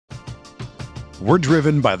We're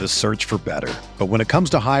driven by the search for better. But when it comes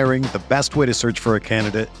to hiring, the best way to search for a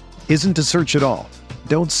candidate isn't to search at all.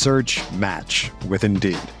 Don't search, match with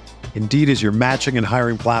Indeed. Indeed is your matching and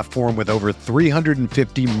hiring platform with over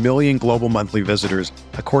 350 million global monthly visitors,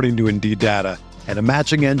 according to Indeed data, and a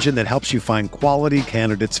matching engine that helps you find quality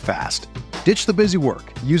candidates fast. Ditch the busy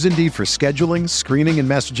work. Use Indeed for scheduling, screening, and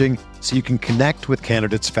messaging so you can connect with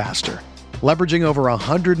candidates faster. Leveraging over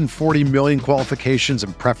 140 million qualifications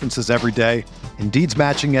and preferences every day, Indeed's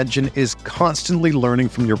matching engine is constantly learning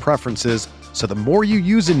from your preferences, so the more you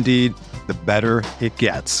use Indeed, the better it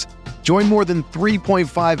gets. Join more than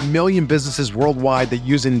 3.5 million businesses worldwide that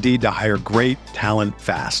use Indeed to hire great talent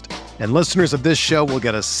fast. And listeners of this show will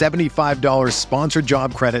get a $75 sponsored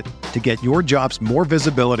job credit to get your jobs more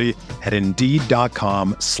visibility at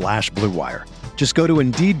Indeed.com/Blue Wire. Just go to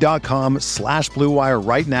Indeed.com/Blue Wire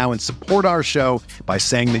right now and support our show by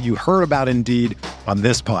saying that you heard about Indeed on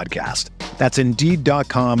this podcast. That's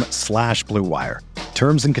Indeed.com/Blue Wire.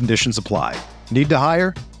 Terms and conditions apply. Need to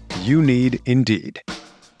hire? You need Indeed.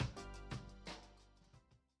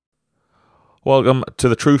 Welcome to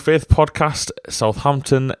the True Faith podcast.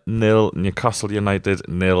 Southampton 0, Newcastle United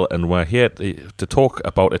 0, and we're here to talk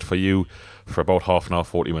about it for you for about half an hour,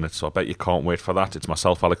 40 minutes. So I bet you can't wait for that. It's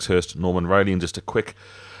myself, Alex Hurst, Norman Riley, and just a quick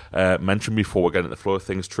mention before we get into the flow of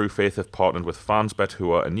things. True Faith have partnered with FansBet,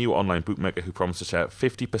 who are a new online bookmaker who promise to share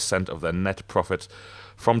 50% of their net profit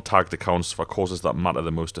from tagged accounts for causes that matter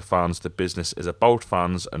the most to fans. The business is about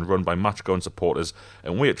fans and run by match-going supporters,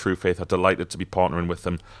 and we at True Faith are delighted to be partnering with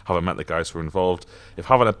them, having met the guys who are involved. If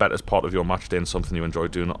having a bet as part of your match day and something you enjoy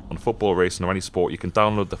doing on football, racing or any sport, you can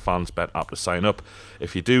download the FansBet app to sign up.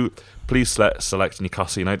 If you do, please select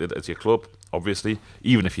Newcastle United as your club, obviously,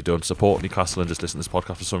 even if you don't support Newcastle and just listen to this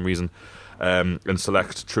podcast for some reason. And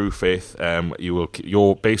select True Faith.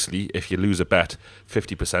 You're basically, if you lose a bet,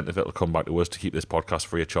 50% of it will come back to us to keep this podcast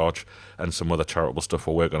free of charge and some other charitable stuff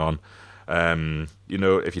we're working on.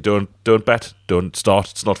 If you don't bet, don't start.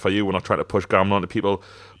 It's not for you. We're not trying to push gambling onto people,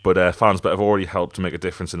 but FansBet have already helped to make a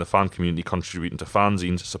difference in the fan community, contributing to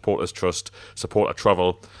fanzines, supporters trust, supporter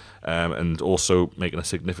travel, and also making a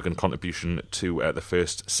significant contribution to the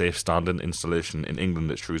first safe standing installation in England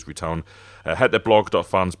at Shrewsbury Town. Head to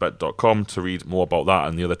blog.fansbet.com to read more about that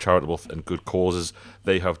and the other charitable and good causes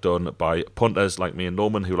they have done by punters like me and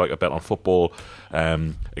Norman who like to bet on football,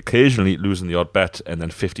 occasionally losing the odd bet, and then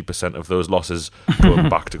 50% of those losses going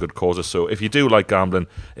back to good causes. So if you do like gambling,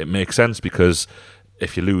 it makes sense, because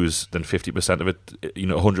if you lose, then 50% of it,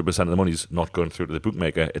 100% of the money's not going through to the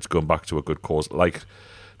bookmaker, it's going back to a good cause like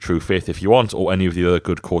True Faith if you want, or any of the other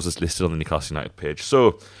good causes listed on the Newcastle United page.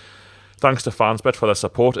 So thanks to FansBet for their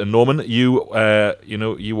support. And Norman, you were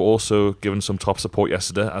also given some top support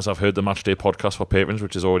yesterday, as I've heard the Matchday podcast for patrons,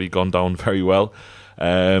 which has already gone down very well.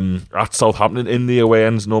 At Southampton in the away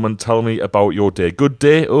ends. Norman, tell me about your day. Good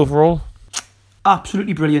day overall?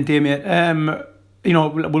 Absolutely brilliant day, mate.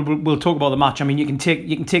 We'll talk about the match. I mean, you can take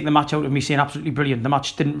the match out of me saying absolutely brilliant. The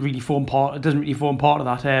match doesn't really form part of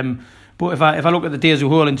that. But if I look at the day as a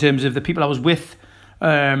whole in terms of the people I was with,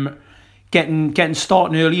 getting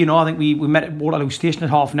starting early, I think we met at Waterloo Station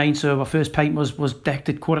at 9:30, so our first pint was decked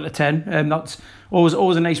at 10:15. That's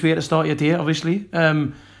always a nice way to start your day, obviously.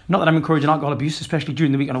 Not that I'm encouraging alcohol abuse, especially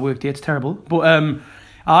during the week on a work day. It's terrible. But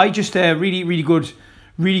I just really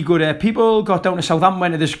good people. Got down to Southampton,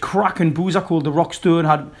 went to this cracking boozer called the Rockstone.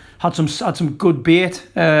 Had some good bait.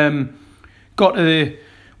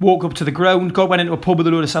 Walk up to the ground. Went into a pub with a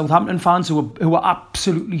load of Southampton fans who were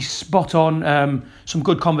absolutely spot on. Some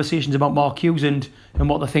good conversations about Mark Hughes and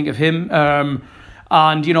what they think of him.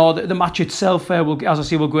 And the match itself, we'll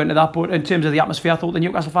go into that. But in terms of the atmosphere, I thought the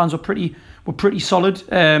Newcastle fans were pretty solid.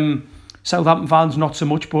 Southampton fans not so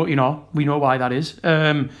much, but we know why that is.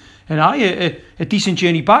 And a decent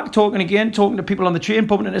journey back, talking to people on the train,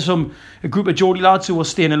 bumping into a group of Geordie lads who were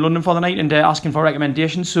staying in London for the night and asking for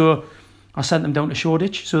recommendations. So I sent them down to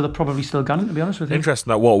Shoreditch, so they're probably still gunning, to be honest with you.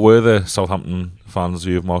 Interesting. What were the Southampton fans'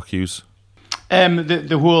 view of Mark Hughes? They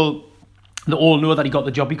all know that he got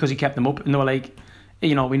the job because he kept them up, and they were like,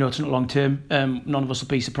 we know it's not long term. None of us will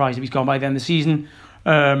be surprised if he's gone by the end of the season.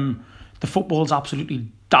 The football's absolutely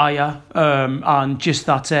dire, and just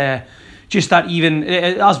that even,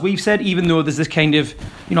 as we've said, even though there's this kind of,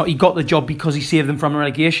 he got the job because he saved them from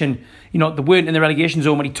relegation, they weren't in the relegation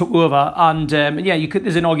zone when he took over, and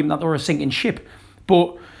there's an argument that they were a sinking ship,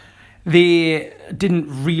 but they didn't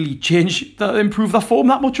really improve their form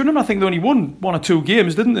that much under him. I think they only won 1 or 2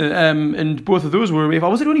 games, didn't they? And both of those were away.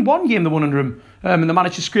 Was it only 1 game they won under him? And they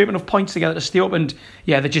managed to scrape enough points together to stay up, and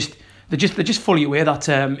they're just fully aware that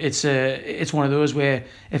it's one of those where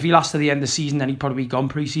if he lasts to the end of the season, then he'd probably be gone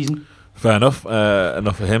pre-season. Fair enough.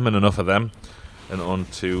 Enough of him and enough of them. And on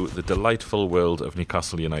to the delightful world of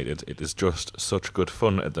Newcastle United. It is just such good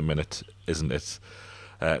fun at the minute, isn't it?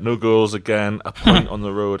 No goals again, a point on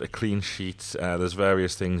the road, a clean sheet. There's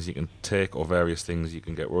various things you can take or various things you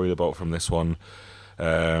can get worried about from this one.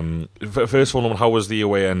 First of all, how was the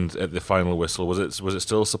away end at the final whistle? Was it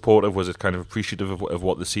still supportive? Was it kind of appreciative of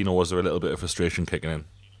what the scene, or was there a little bit of frustration kicking in?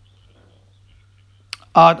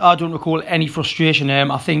 I don't recall any frustration.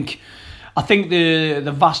 I think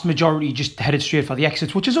the vast majority just headed straight for the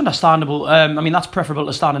exits, which is understandable. I mean, that's preferable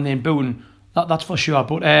to standing there and booing, that's for sure.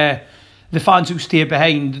 But the fans who stayed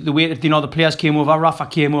behind, the way that the players came over, Rafa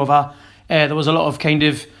came over, there was a lot of kind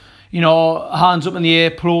of hands up in the air,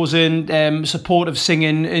 applause, supportive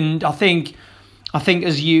singing, and I think as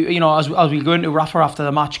as we go into Rafa after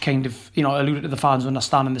the match, kind of alluded to the fans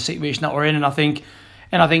understanding the situation that we're in, and I think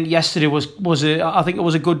yesterday was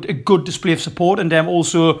a good display of support, and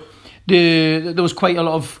also there was quite a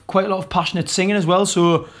lot of passionate singing as well.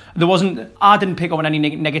 So I didn't pick up on any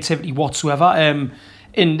negativity whatsoever.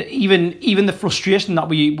 And even the frustration that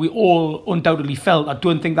we all undoubtedly felt, I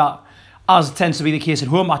don't think that, as tends to be the case at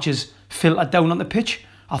home matches, filtered down on the pitch.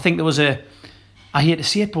 I think there was I hate to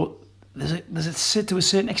say it, but to a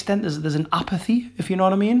certain extent, there's an apathy, if you know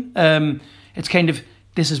what I mean. It's kind of,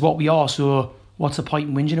 this is what we are, so what's the point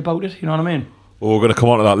in whinging about it? You know what I mean? Well, we're going to come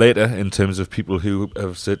on to that later in terms of people who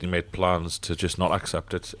have certainly made plans to just not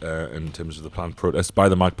accept it in terms of the planned protest by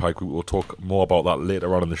the Magpie Group. We'll talk more about that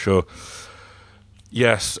later on in the show.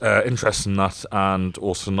 Yes, interesting that, and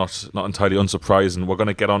also not entirely unsurprising. We're going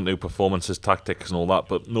to get on to performances, tactics and all that,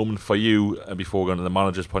 but Norman, for you, before going to the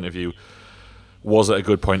manager's point of view, was it a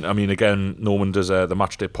good point? I mean, again, Norman does the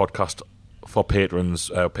Matchday podcast for patrons.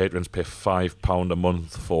 Patrons pay £5 a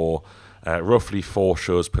month for roughly 4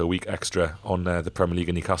 shows per week extra on the Premier League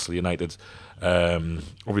and Newcastle United.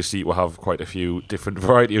 Obviously we'll have quite a few different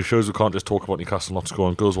variety of shows. We can't just talk about Newcastle not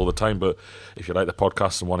scoring goals all the time, but if you like the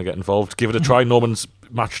podcast and want to get involved, give it a try. Norman's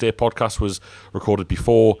Matchday podcast was recorded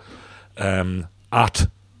before the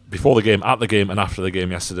game, at the game and after the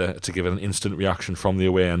game yesterday to give an instant reaction from the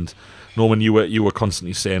away end. Norman, you were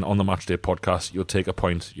constantly saying on the Matchday podcast, you'll take a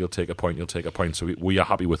point, so we are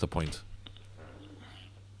happy with the point.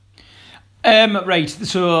 Right,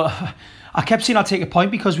 so I kept saying I'd take a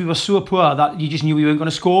point because we were so poor that you just knew we weren't going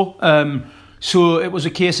to score. So it was a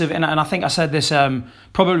case of, and I think I said this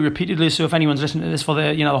probably repeatedly, so if anyone's listening to this for the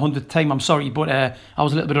 100th time, I'm sorry, but I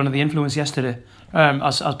was a little bit under the influence yesterday,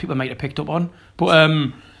 as people might have picked up on.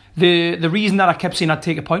 But the reason that I kept saying I'd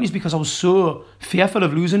take a point is because I was so fearful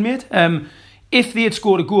of losing, mate. If they had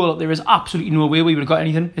scored a goal, there is absolutely no way we would have got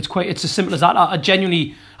anything. It's as simple as that. I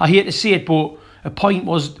genuinely, I hate to say it, but a point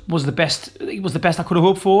was the best. It was the best I could have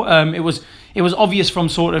hoped for. It was obvious from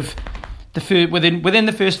sort of within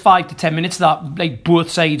the first 5 to 10 minutes that like both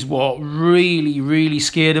sides were really, really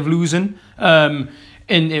scared of losing, and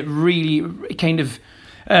it really kind of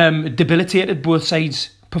debilitated both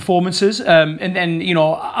sides' performances. And then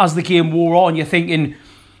as the game wore on, you're thinking,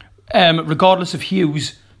 regardless of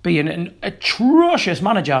Hughes being an atrocious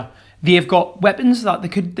manager, they've got weapons that they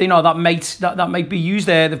could, that might be used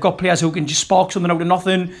there. They've got players who can just spark something out of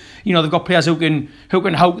nothing. They've got players who can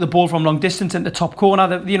hawk the ball from long distance into the top corner.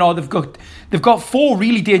 They've got 4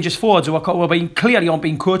 really dangerous forwards who are clearly aren't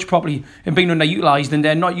being coached properly and being underutilised, and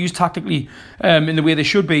they're not used tactically in the way they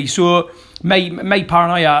should be. So my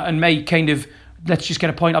paranoia and my kind of let's just get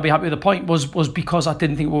a point, I'll be happy with a point was because I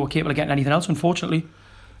didn't think we were capable of getting anything else, unfortunately.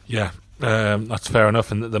 Yeah. That's fair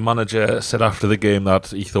enough, and the manager said after the game that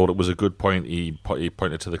he thought it was a good point. He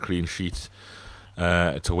pointed to the clean sheet.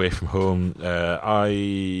 It's away from home.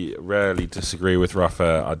 I rarely disagree with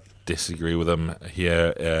Rafa. I disagree with him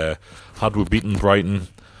here. Had we beaten Brighton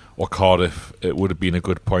or Cardiff, it would have been a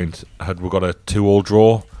good point. Had we got a 2-2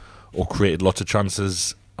 draw or created lots of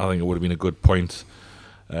chances, I think it would have been a good point.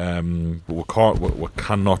 But we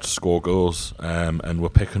cannot score goals, and we're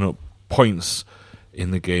picking up points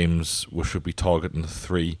in the games we should be targeting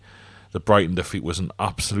 3. The Brighton defeat was an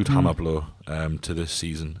absolute hammer blow to this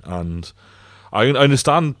season, and I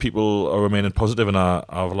understand people are remaining positive, and I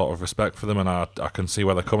have a lot of respect for them, and I can see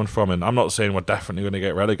where they're coming from. And I'm not saying we're definitely going to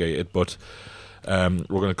get relegated, but we're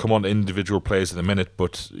going to come on to individual players in a minute.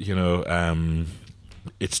 But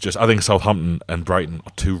it's just, I think Southampton and Brighton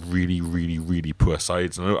are 2 really, really, really poor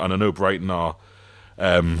sides, and I know Brighton are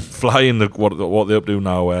flying what they're up to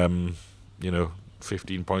now.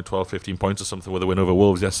 15 points or something with a win over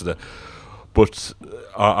Wolves yesterday. But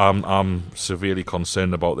I'm severely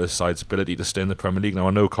concerned about this side's ability to stay in the Premier League. Now,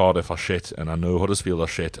 I know Cardiff are shit, and I know Huddersfield are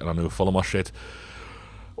shit, and I know Fulham are shit.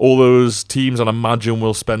 all those teams, I imagine,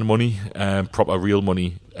 will spend money, proper real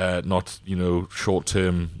money, not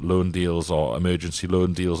short-term loan deals or emergency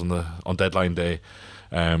loan deals on deadline day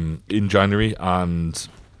in January. And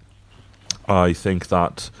I think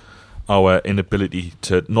that our inability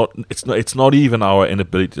to it's not even our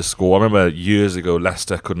inability to score. I remember years ago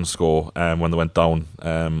Leicester couldn't score when they went down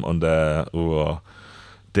under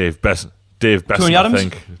Dave Besson. Tony Adams? I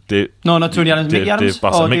think. No, not Tony Adams. Mickey Adams. Dave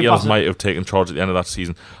Bassett. Mickey Adams might have taken charge at the end of that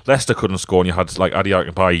season. Leicester couldn't score, and you had like Adi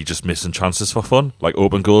Akinbaye just missing chances for fun, like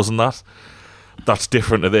open goals and that. That's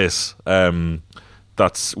different to this. We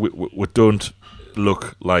don't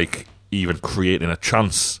look like even creating a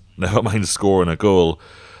chance, never mind scoring a goal.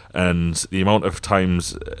 And the amount of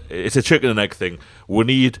times, it's a chicken and egg thing. We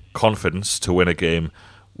need confidence to win a game.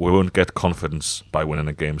 We won't get confidence by winning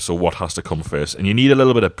a game. So what has to come first? And you need a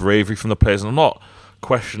little bit of bravery from the players. And I'm not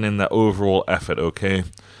questioning their overall effort, okay?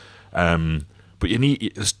 But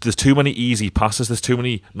there's too many easy passes. There's too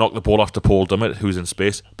many knock the ball off to Paul Dummett, who's in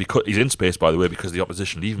space. Because he's in space, by the way, because the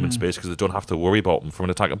opposition leave him in space because they don't have to worry about him from an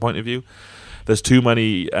attacking point of view. There's too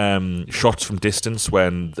many shots from distance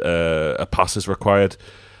when a pass is required.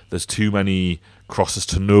 There's too many crosses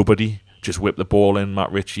to nobody. Just whip the ball in,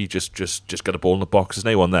 Matt Ritchie. Just get a ball in the box. There's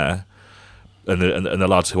no one there, and the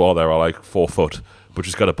lads who are there are like 4 foot, but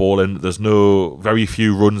just get a ball in. There's very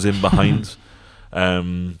few runs in behind.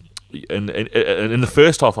 And in the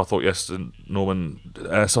first half, I thought Norman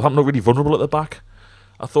Southampton not really vulnerable at the back.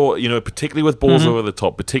 I thought, particularly with balls over the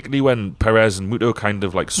top, particularly when Perez and Muto kind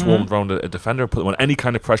of like swarmed around a defender and put them on any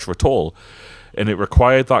kind of pressure at all. And it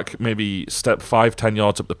required that maybe step 5-10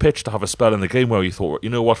 yards up the pitch to have a spell in the game where you thought,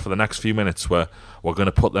 for the next few minutes we're going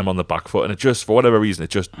to put them on the back foot. And it just, for whatever reason, it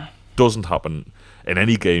just doesn't happen in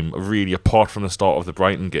any game, really, apart from the start of the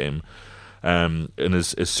Brighton game. And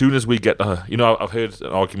as soon as we get, I've heard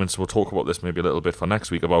arguments, we'll talk about this maybe a little bit for next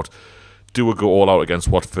week, about do we go all out against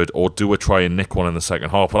Watford or do we try and nick one in the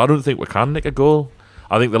second half? Well, I don't think we can nick a goal.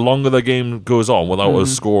 I think the longer the game goes on without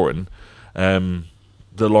us scoring, the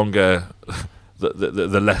longer...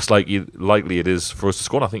 The less likely it is for us to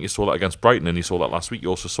score. And I think you saw that against Brighton, and you saw that last week. You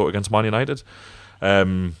also saw it against Man United,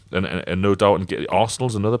 and no doubt. And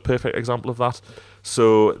Arsenal's another perfect example of that.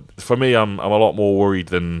 So for me, I'm a lot more worried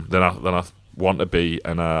than I want to be,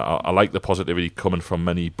 and I like the positivity coming from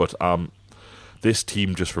many. But this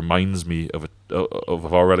team just reminds me of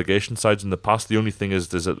our relegation sides in the past. The only thing is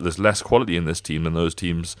there's less quality in this team than those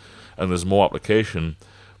teams, and there's more application.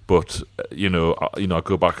 But I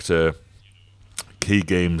go back to key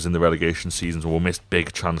games in the relegation seasons where we missed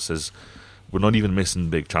big chances. We're not even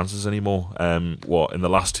missing big chances anymore. In the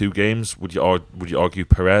last 2 games, would you argue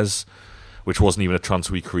Perez, which wasn't even a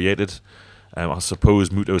chance we created? I suppose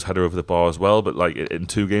Muto's header over the bar as well, but like in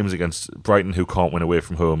 2 games against Brighton, who can't win away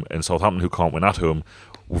from home, and Southampton, who can't win at home,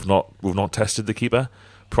 we've not tested the keeper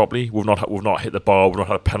properly. We've not hit the bar. We've not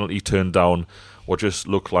had a penalty turned down. We just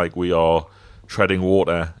look like we are treading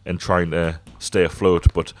water and trying to stay afloat,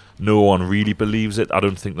 but no one really believes it. I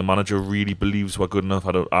don't think the manager really believes we're good enough.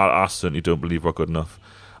 I certainly don't believe we're good enough,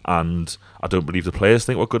 and I don't believe the players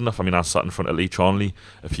think we're good enough. I mean, I sat in front of Lee Charnley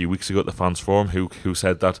a few weeks ago at the fans forum who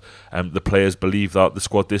said that the players believe that the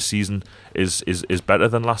squad this season is better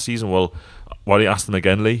than last season. Well, why don't you ask them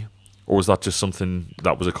again, Lee? Or was that just something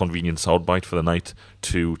that was a convenient soundbite for the night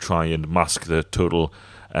to try and mask the total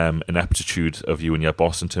ineptitude of you and your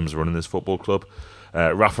boss in terms of running this football club?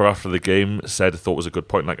 Rafa, after the game, thought it was a good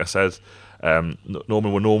point. Like I said,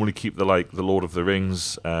 Norman will normally keep the Lord of the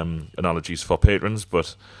Rings analogies for patrons,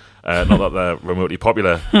 but not that they're remotely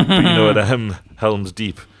popular. But at Helm's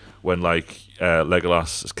Deep, when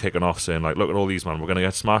Legolas is kicking off saying look at all these, man, we're going to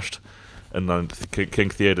get smashed, and then King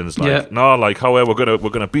Theoden's we're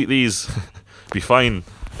gonna beat these, be fine.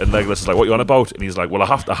 And Legolas is like, what are you on about? And he's like, well, I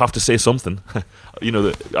have to say something.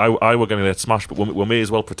 I were going to get smashed, but we may as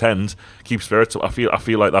well pretend, keep spirits. I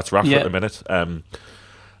feel like that's Rafa at the minute.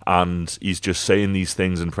 And he's just saying these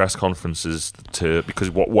things in press conferences because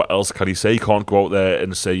what else can he say? He can't go out there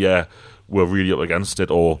and say, yeah, we're really up against it,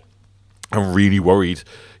 or I'm really worried.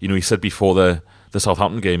 He said before the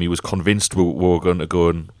Southampton game, he was convinced we were going to go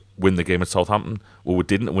and win the game at Southampton. Well, we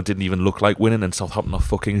didn't. We didn't even look like winning, and Southampton are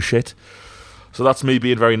fucking shit. So that's me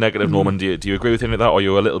being very negative, Norman. Do you agree with any of that, or are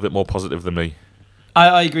you a little bit more positive than me?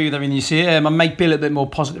 I agree with everything you say. I might be a little bit more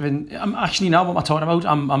positive. And actually now, what am I talking about?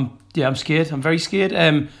 I'm scared. I'm very scared.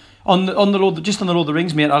 On the Lord of the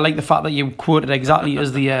Rings, mate. I like the fact that you quoted exactly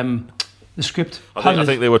as the script. I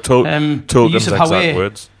think they were Tolkien's exact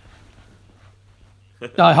words.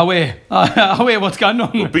 Howe, what's going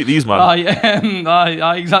on? We'll beat these, man.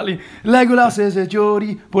 Exactly. Legolas is a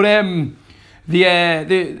Geordie, but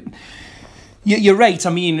You're right. I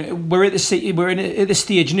mean, we're at the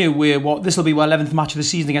stage now where this will be our 11th match of the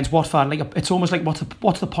season against Watford. Like, it's almost like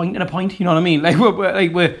what's the point in a point? You know what I mean? Like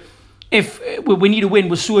if we need a win,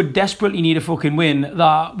 we so desperately need a fucking win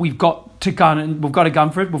that we've got to gun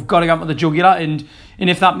for it. We've got to gun for the jugular, and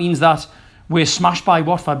if that means that we're smashed by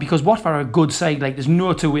Watford, because Watford are a good side. Like, there's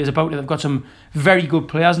no two ways about it. They've got some very good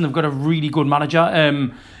players and they've got a really good manager.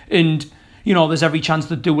 And you know, there's every chance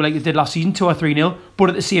to do like they did last season, 2 or 3-0. But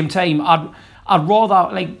at the same time, I'd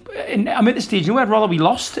rather, like, I'm at the stage now, I'd rather we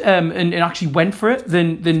lost and actually went for it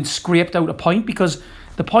than scraped out a point, because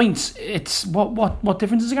the points, it's what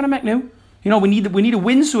difference is it going to make now? You know, we need a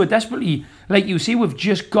win so desperately. Like you say, we've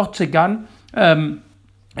just got to gun, and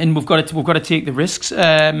we've got to take the risks.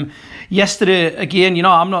 Yesterday, again, you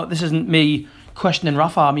know, this isn't me questioning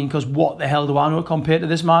Rafa. I mean, because what the hell do I know compared to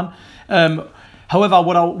this man? However,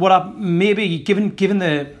 what I maybe given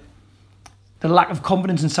the lack of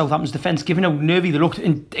confidence in Southampton's defence, given how nervy they looked,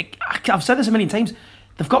 and I've said this a million times,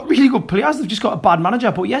 they've got really good players, they've just got a bad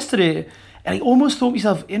manager. But yesterday, I almost thought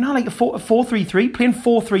myself, you know, like a 4-3-3, playing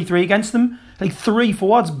 4-3-3 against them, like 3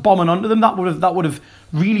 forwards bombing onto them, that would have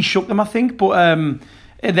really shook them, I think. But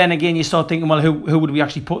then again, you start thinking, well, who would we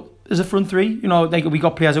actually put as a front three? You know, like, we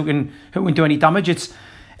got players who can do any damage. You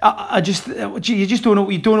just don't know.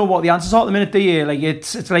 You don't know what the answers are at the minute, do you? Like,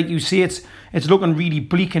 it's like you say, it's looking really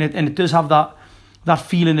bleak, and it does have that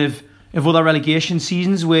feeling of other relegation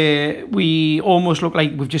seasons where we almost look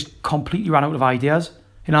like we've just completely run out of ideas.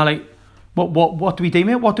 You know, like, what do we do,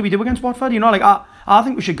 mate? What do we do against Watford? You know, like, I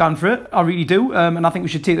think we should go for it. I really do, and I think we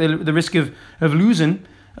should take the risk of losing.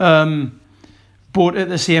 But at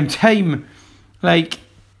the same time, like,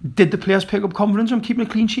 did the players pick up confidence from keeping a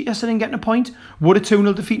clean sheet yesterday and getting a point? Would a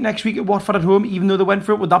 2-0 defeat next week at Watford at home, even though they went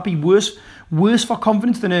for it, would that be worse for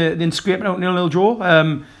confidence than scraping out a 0-0 draw?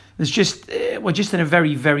 We're just in a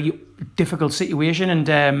very, very difficult situation,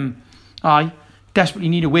 and I desperately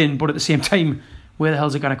need a win, but at the same time, where the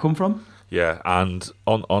hell's it going to come from? Yeah, and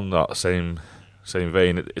on that same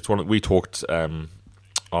vein, it's one that we talked.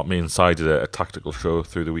 Me and Si did a tactical show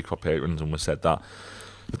through the week for patrons, and we said that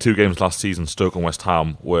the 2 games last season, Stoke and West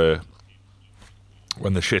Ham, were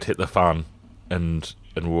when the shit hit the fan, and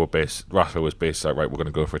Rafa was basically like, right, we're going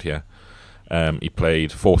to go for it here. He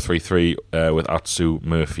played 4-3-3 with Atsu,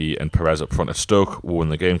 Murphy and Perez up front at Stoke, won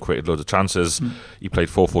the game, created loads of chances. He played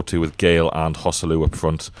 4-4-2 with Gale and Hosselu up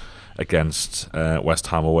front against West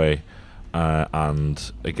Ham away. And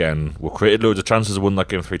again, we created loads of chances, won that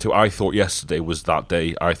game 3-2. I thought yesterday was that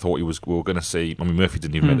day. I thought we were going to see, I mean, Murphy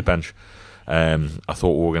didn't even make the bench. I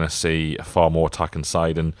thought we were going to see a far more attacking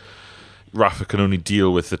side, and Rafa can only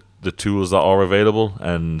deal with the tools that are available.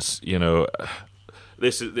 And you know,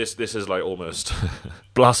 this is like almost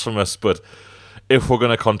blasphemous, but if we're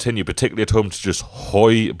going to continue, particularly at home, to just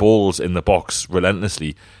hoy balls in the box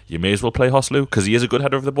relentlessly, you may as well play Hosselu, because he is a good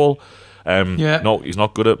header of the ball. No, he's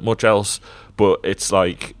not good at much else, but it's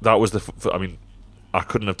like that was I mean, I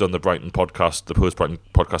couldn't have done the Brighton podcast, the post-Brighton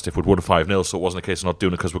podcast, if we'd won 5-0, so it wasn't a case of not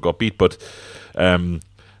doing it because we got beat. But I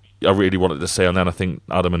really wanted to say, and then I think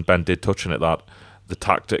Adam and Ben did touch on it, that the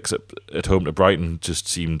tactics at home to Brighton just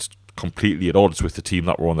seemed completely at odds with the team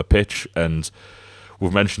that were on the pitch. And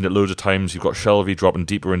we've mentioned it loads of times. You've got Shelvey dropping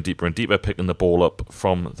deeper and deeper and deeper, picking the ball up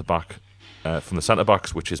from the back, from the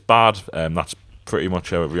centre-backs, which is bad. That's pretty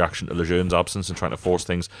much a reaction to Lejeune's absence and trying to force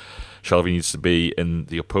things. Shelvey needs to be in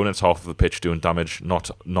the opponent's half of the pitch doing damage, not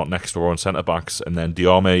next to our own centre-backs. And then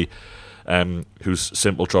Diarmé, whose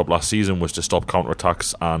simple job last season was to stop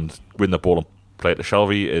counter-attacks and win the ball and play it to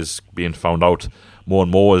Shelvey, is being found out more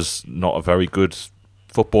and more as not a very good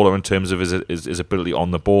footballer in terms of his ability on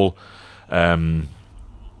the ball.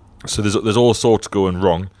 So there's all sorts going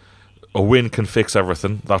wrong. A win can fix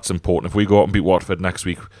everything. That's important. If we go out and beat Watford next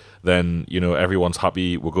week, then you know everyone's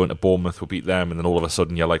happy. We're going to Bournemouth, we'll beat them, and then all of a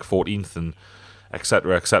sudden you're like 14th, and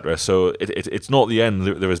etc. etc. So it's not the end.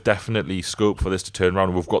 There is definitely scope for this to turn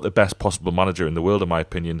around. We've got the best possible manager in the world, in my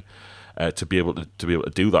opinion, to be able to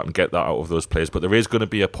do that and get that out of those players. But there is going to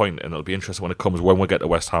be a point, and it'll be interesting when it comes, when we get to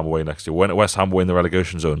West Ham away next year. When West Ham away in the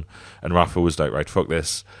relegation zone, and Rafa was like, right, fuck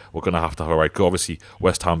this, we're going to have a right go. Obviously,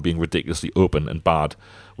 West Ham being ridiculously open and bad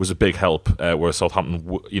was a big help, whereas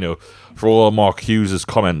Southampton, you know, for all Mark Hughes'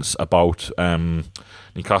 comments about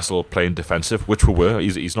Newcastle playing defensive, which we were,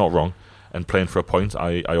 he's not wrong, and playing for a point,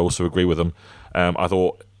 I also agree with him. I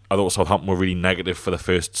thought Southampton were really negative for the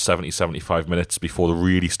first 70-75 minutes before they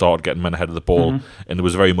really started getting men ahead of the ball, and it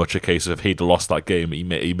was very much a case of if he'd lost that game, he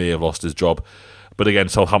may have lost his job. But again,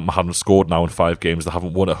 Southampton hadn't scored now in 5 games. They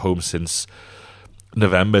haven't won at home since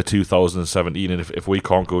November 2017, and if we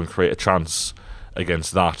can't go and create a chance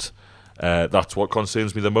against that, That's what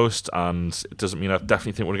concerns me the most, and it doesn't mean I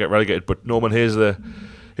definitely think we're going to get relegated. But Norman, here's the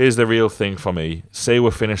real thing for me. Say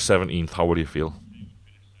we're finished 17th, how would you feel?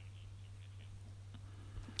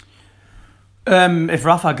 If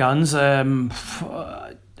Rafa guns, well,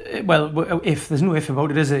 if there's no if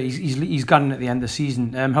about it, is it? He's gone at the end of the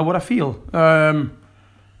season. How would I feel?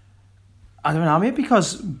 I don't know, mate,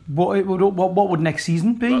 because what would next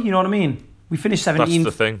season be? You know what I mean? We finished 17th. That's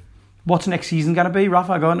the thing. What's next season going to be?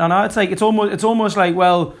 Rafa gone? I know, it's almost like,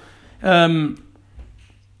 well,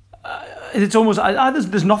 it's almost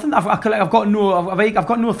there's nothing. I've got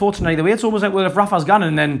no thoughts on either way. It's almost like, well, if Rafa's gone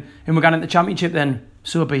and we're going into the championship, then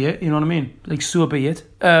so be it. You know what I mean? Like, so be it.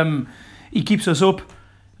 He keeps us up.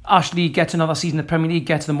 Ashley gets another season in the Premier League,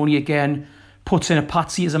 gets the money again, puts in a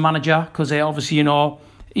Patsy as a manager because obviously, you know,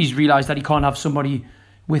 he's realised that he can't have somebody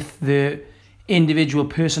with the individual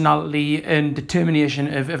personality and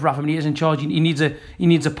determination of Rafa Benitez in charge. He needs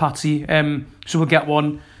a Patsy. So we'll get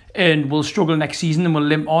one, and we'll struggle next season, and we'll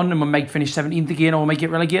limp on, and we might finish 17th again, or we might get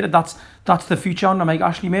relegated. That's the future under Mike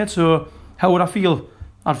Ashley, mate. So how would I feel?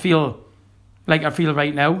 I'd feel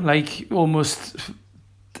right now, like almost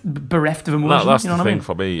bereft of emotion. That's you know the what thing I mean?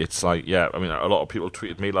 for me. It's like, yeah, I mean, a lot of people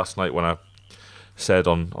tweeted me last night when I said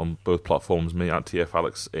on both platforms, me at TF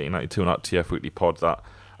Alex 1892 and at TF Weekly Pod, that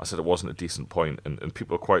I said it wasn't a decent point, and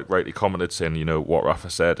people quite rightly commented saying, you know, what Rafa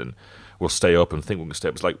said, and we'll stay up and think we can stay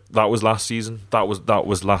up. It's like, that was last season. That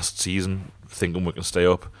was last season, thinking we can stay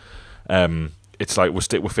up. It's like we're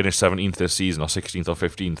finished 17th this season, or 16th or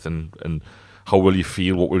 15th, and how will you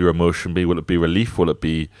feel? What will your emotion be? Will it be relief? Will it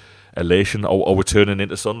be elation? Or we're turning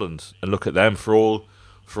into Sunderland? And look at them, for all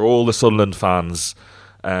the Sunderland fans'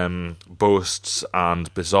 boasts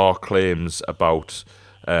and bizarre claims about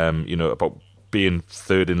about being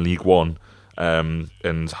third in League One,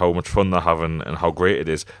 and how much fun they're having and how great it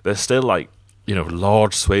is. There's still, like, you know,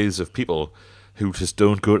 large swathes of people who just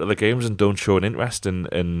don't go to the games and don't show an interest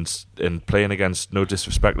in playing against. No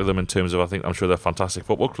disrespect to them in terms of, I'm sure they're fantastic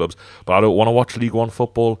football clubs, but I don't want to watch League One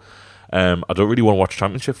football. I don't really want to watch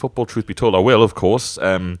Championship football, truth be told. I will, of course,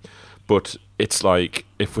 but it's like,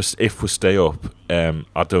 if we stay up,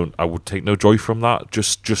 I would take no joy from that.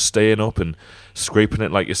 Just staying up and scraping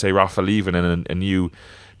it, like you say, Rafa leaving and a new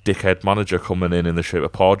dickhead manager coming in the shape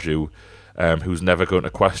of Pardew, who's never going to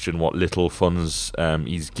question what little funds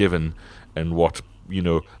he's given and what, you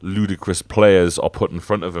know, ludicrous players are put in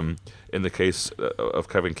front of him in the case of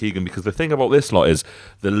Kevin Keegan. Because the thing about this lot is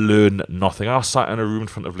they learn nothing. I sat in a room in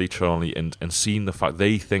front of Lee Charnley and seen the fact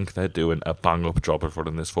they think they're doing a bang-up job of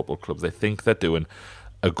running this football club. They think they're doing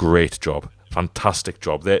a great job, fantastic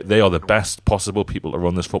job. They are the best possible people to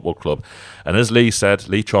run this football club. And as Lee said,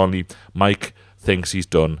 Lee Charnley, Mike thinks he's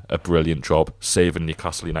done a brilliant job saving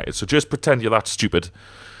Newcastle United. So just pretend you're that stupid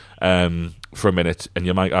for a minute, and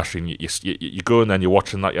you're Mike Ashley, and you go and then you're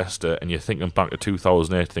watching that yesterday, and you're thinking back to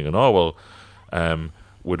 2008, thinking, oh well,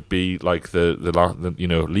 would be like the you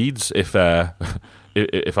know, Leeds if I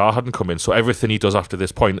hadn't come in. So everything he does after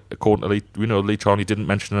this point, according to Lee, Lee Charnley didn't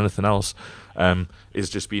mention anything else, it's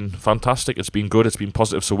just been fantastic. It's been good. It's been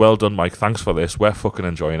positive. So well done, Mike. Thanks for this. We're fucking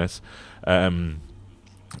enjoying it.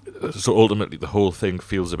 So ultimately, the whole thing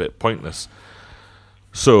feels a bit pointless.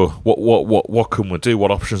 So what can we do?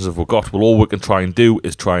 What options have we got? Well, all we can try and do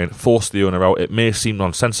is try and force the owner out. It may seem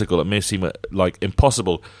nonsensical. It may seem like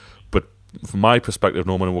impossible. But from my perspective,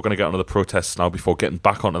 Norman, and we're going to get onto the protests now before getting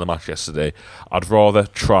back onto the match yesterday, I'd rather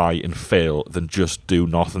try and fail than just do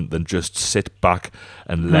nothing, than just sit back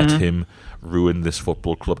and let him ruin this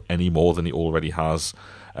football club any more than he already has.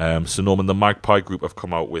 So, Norman, the Magpie Group have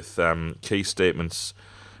come out with key statements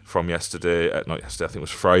from yesterday. Not yesterday, I think it was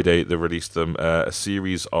Friday. They released them, a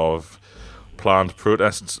series of planned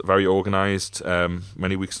protests, very organised,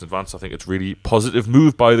 many weeks in advance. I think it's really positive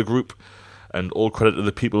move by the group, and all credit to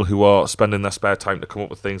the people who are spending their spare time to come up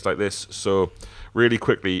with things like this. So, really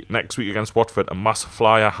quickly, next week against Watford, a mass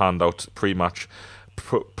flyer handout pre-match,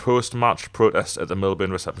 post-match protest at the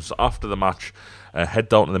Milburn reception. So after the match, head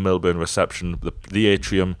down to the Milburn reception, the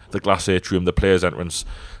atrium, the glass atrium, the players' entrance,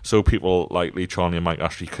 so people like Lee Charnley and Mike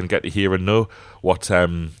Ashley can get to hear and know what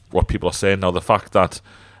people are saying. Now, the fact that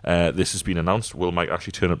this has been announced, will Mike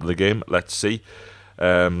Ashley turn up to the game? Let's see.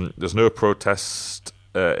 There's no protest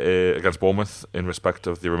against Bournemouth in respect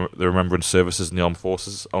of the remembrance services in the armed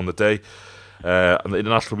forces on the day. On the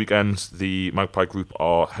international weekend, the Magpie Group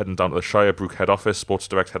are heading down to the Shirebrook head office, Sports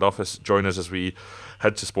Direct head office. Join us as we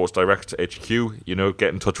head to Sports Direct HQ. You know,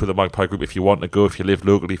 get in touch with the Magpie Group if you want to go. If you live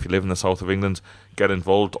locally, if you live in the south of England, get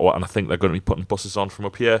involved. And I think they're going to be putting buses on from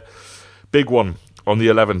up here. Big one on the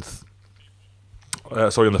 11th. On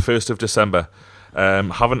the 1st of December.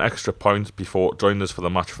 Have an extra point before joining us for the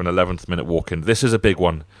match for an 11th minute walk-in. This is a big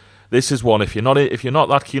one. This is one, if you're not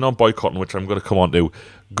that keen on boycotting, which I'm going to come on to,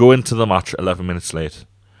 go into the match 11 minutes late.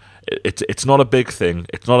 It's not a big thing.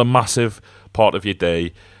 It's not a massive part of your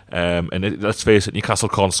day. Let's face it, Newcastle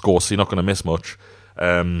can't score, so you're not going to miss much.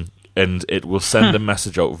 And it will send a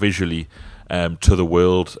message out visually to the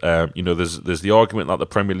world. There's the argument that the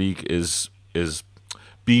Premier League is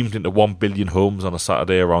beamed into 1 billion homes on a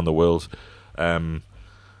Saturday around the world. Those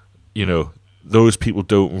people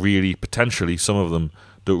don't really, potentially, some of them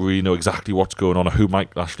don't really know exactly what's going on or who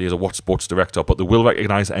Mike Ashley is or what sports director, but they will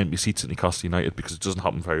recognise empty seats at Newcastle United because it doesn't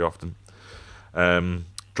happen very often.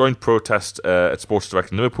 Joint protest at Sports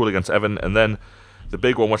Direct in Liverpool against Everton, and then the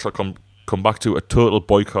big one, which I'll come back to, a total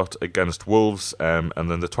boycott against Wolves, and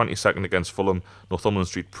then the 22nd against Fulham, Northumberland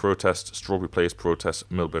Street protest, Strawberry Place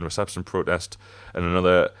protest, Milburn Reception protest, and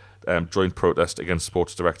another joint protest against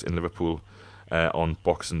Sports Direct in Liverpool on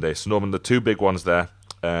Boxing Day. So Norman, the two big ones there.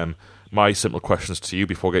 My simple questions to you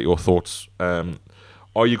before I get your thoughts.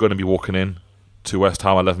 Are you going to be walking in to West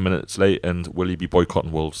Ham 11 minutes late, and will you be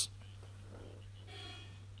boycotting Wolves?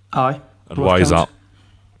 Aye. And why is that?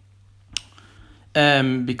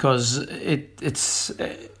 Because it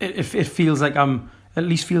feels like I'm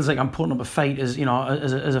putting up a fight as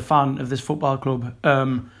a fan of this football club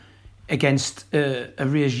against a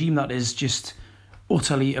regime that is just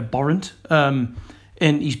utterly abhorrent.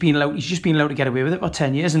 And he's just been allowed to get away with it for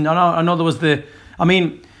 10 years. And I know there was the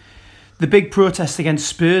big protest against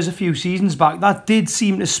Spurs a few seasons back. That did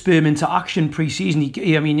seem to spur him into action pre-season.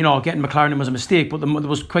 Getting McLaren was a mistake, but there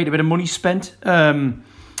was quite a bit of money spent. And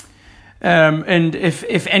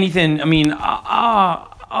if anything,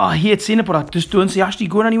 I hate seeing it, but I just don't see Ashley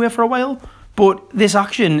going anywhere for a while. But this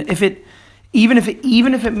action, even if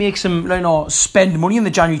it makes him spend money in the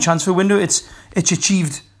January transfer window, it's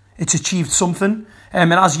achieved something.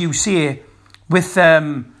 And as you say, with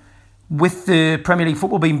the Premier League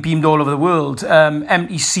football being beamed all over the world,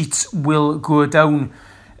 empty seats will go down.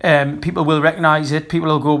 People will recognise it. People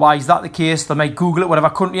will go, why is that the case? They might Google it, whatever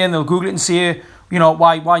country, and they'll Google it and say,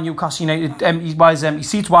 why Newcastle United empty? Why is empty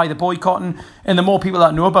seats? Why the boycotting? And the more people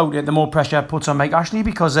that know about it, the more pressure it puts on Mike Ashley,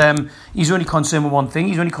 because he's only concerned with one thing.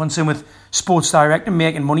 He's only concerned with Sports Direct and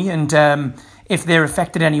making money. And if they're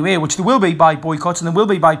affected anyway, which they will be by boycotts and they will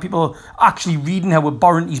be by people actually reading how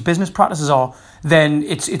abhorrent these business practices are, then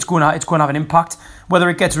it's going to have an impact. Whether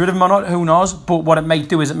it gets rid of him or not, who knows? But what it might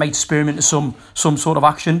do is it might spur him into some sort of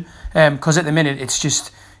action. Because at the minute,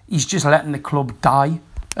 he's just letting the club die.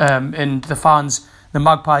 And the fans, the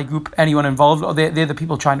Magpie Group, anyone involved, they're the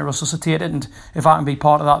people trying to resuscitate it. And if I can be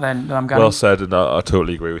part of that, then I'm going. Well said, and I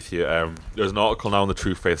totally agree with you. There's an article now on the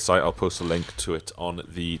True Faith site. I'll post a link to it on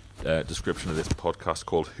the description of this podcast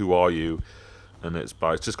called "Who Are You?" and it's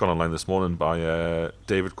just gone online this morning by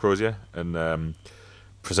David Crozier, and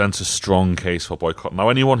presents a strong case for boycott. Now,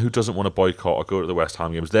 anyone who doesn't want to boycott or go to the West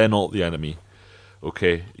Ham games, they're not the enemy.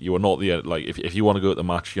 Okay, you are not the if you want to go to the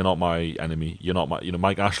match, you're not my enemy. You're not my.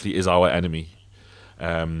 Mike Ashley is our enemy.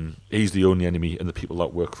 He's the only enemy, and the people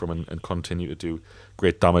that work for him and continue to do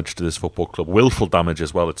great damage to this football club, willful damage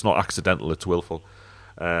as well. It's not accidental; it's willful.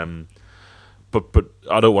 But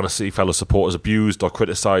I don't want to see fellow supporters abused or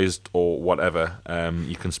criticised or whatever.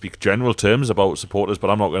 You can speak general terms about supporters,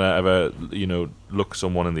 but I'm not going to ever look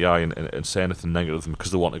someone in the eye and say anything negative to them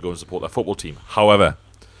because they want to go and support their football team. However,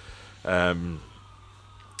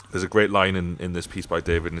 there's a great line in this piece by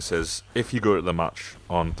David, and it says, if you go to the match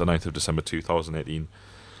on the 9th of December 2018,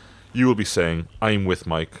 you will be saying, I'm with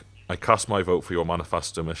Mike. I cast my vote for your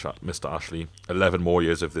manifesto, Mr. Ashley. 11 more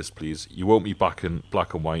years of this, please. You won't be back in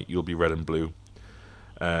black and white. You'll be red and blue.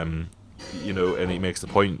 And he makes the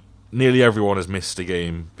point, nearly everyone has missed a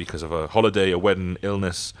game because of a holiday, a wedding,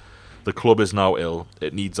 illness. The club is now ill.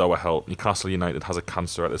 It needs our help. Newcastle United has a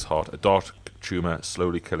cancer at its heart, a dark tumour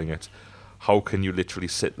slowly killing it. How can you literally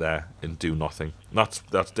sit there and do nothing?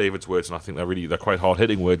 That's David's words, and I think they're quite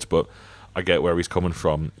hard-hitting words, but I get where he's coming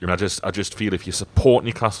from. And I just feel if you support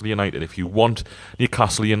Newcastle United, if you want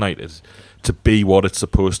Newcastle United to be what it's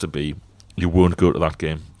supposed to be, you won't go to that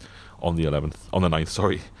game on the 9th.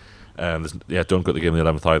 Sorry, don't go to the game on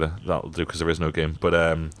the 11th either. That'll do because there is no game. But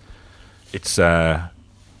it's now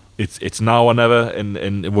or never,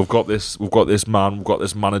 and we've got this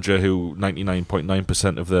manager who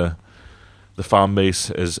 99.9% of the fan base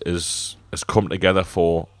has come together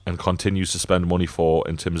for and continues to spend money for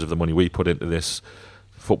in terms of the money we put into this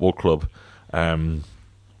football club, and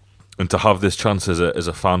to have this chance as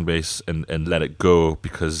a fan base and let it go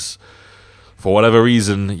because for whatever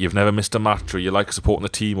reason you've never missed a match or you like supporting the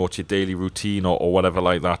team or it's your daily routine or whatever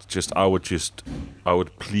like that, I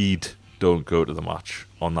would plead don't go to the match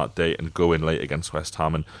on that day and go in late against West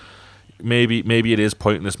Ham. And maybe it is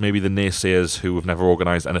pointless. Maybe the naysayers who have never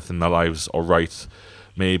organised anything in their lives are right.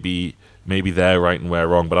 Maybe they're right and we're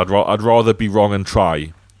wrong. But I'd rather be wrong and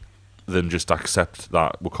try than just accept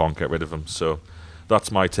that we can't get rid of him. So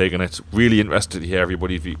that's my take on it. Really interested to hear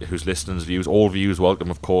everybody who's listening's views. All views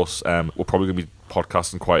welcome, of course. We're probably going to be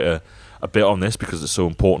podcasting quite a bit on this because it's so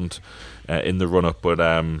important in the run-up. But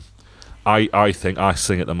I think I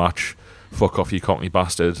sing at the match, fuck off you cockney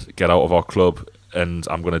bastard, get out of our club, and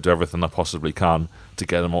I'm going to do everything I possibly can to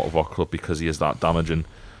get him out of our club because he is that damaging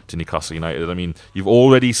to Newcastle United. I mean, you've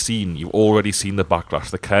already seen the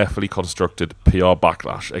backlash, the carefully constructed PR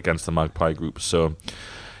backlash against the Magpie Group. So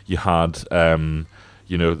you had, the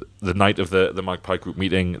night of the Magpie Group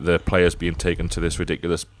meeting, the players being taken to this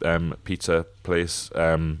ridiculous pizza place.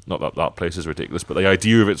 Not that place is ridiculous, but the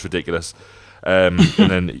idea of it's ridiculous. And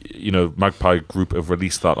then, Magpie Group have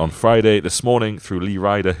released that on Friday this morning through Lee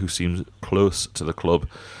Ryder, who seems close to the club.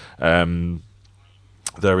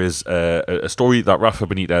 There is a story that Rafa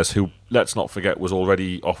Benitez, who, let's not forget, was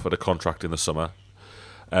already offered a contract in the summer,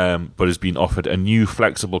 but has been offered a new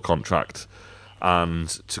flexible contract. And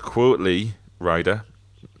to quote Lee Ryder,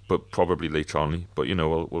 but probably Lee Charnley, but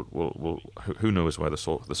we'll who knows where the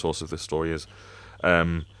source of this story is.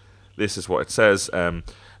 This is what it says.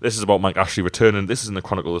 This is about Mike Ashley returning. This is in the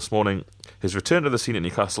Chronicle this morning. His return to the scene at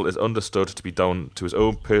Newcastle is understood to be down to his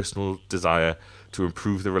own personal desire to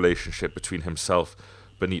improve the relationship between himself,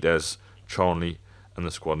 Benitez, Charnley, and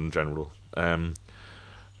the squad in general.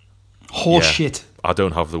 Horseshit. I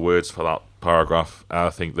don't have the words for that paragraph. I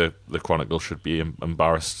think the Chronicle should be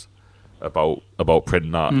embarrassed about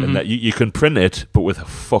printing that. And that you can print it, but with a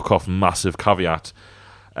fuck off massive caveat.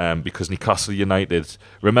 Because Newcastle United,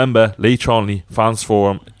 remember, Lee Charnley, fans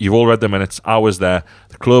forum, you've all read the minutes, I was there.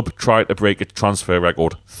 The club tried to break its transfer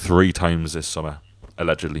record 3 times this summer,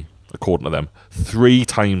 allegedly, according to them. 3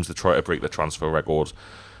 times they tried to break the transfer record,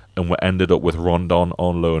 and we ended up with Rondon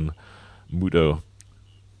on loan, Mudo,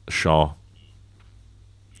 Shaw.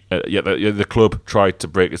 The club tried to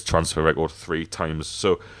break its transfer record 3 times.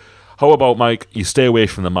 So how about, Mike, you stay away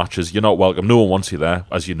from the matches. You're not welcome. No one wants you there,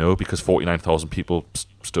 as you know, because 49,000 people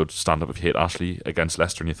stood stand up if you hate Ashley against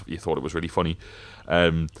Leicester, and you thought it was really funny.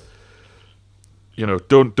 Don't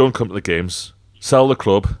come to the games. Sell the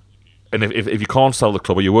club, and if you can't sell the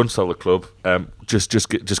club or you won't sell the club, just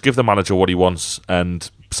give the manager what he wants and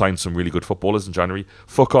sign some really good footballers in January.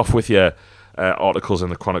 Fuck off with your articles in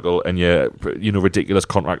the Chronicle and your ridiculous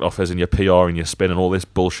contract offers and your PR and your spin and all this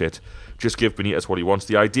bullshit. Just give Benitez what he wants.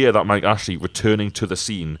 The idea that Mike Ashley returning to the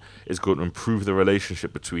scene is going to improve the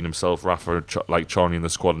relationship between himself, Rafa, like Charnley, and the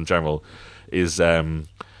squad in general is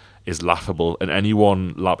laughable. And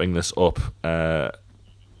anyone lapping this up, I'm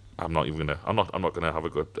not gonna have a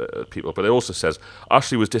good at people. But it also says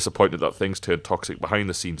Ashley was disappointed that things turned toxic behind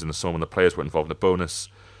the scenes in the summer when the players were involved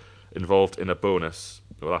in a bonus.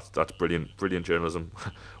 Well, that's brilliant journalism.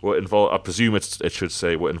 I presume it should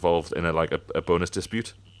say we're involved in a bonus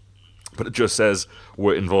dispute. But it just says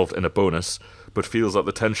we're involved in a bonus, but feels that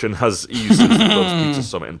the tension has eased since the club's pizza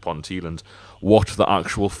summit in Ponteland. What the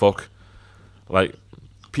actual fuck?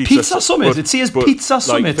 Pizza summit? It says pizza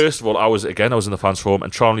summit. First of all, I was in the fans forum,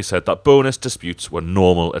 and Charnley said that bonus disputes were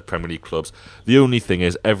normal at Premier League clubs. The only thing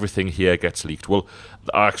is, everything here gets leaked. Well,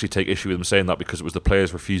 I actually take issue with him saying that because it was the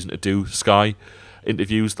players refusing to do Sky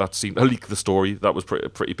interviews that seemed to leak the story. That was a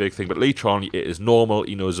pretty big thing. But Lee Charnley, it is normal.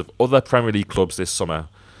 He knows of other Premier League clubs this summer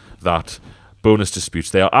that bonus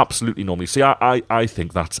disputes, they are absolutely normal. See, I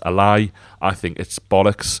think that's a lie. I think it's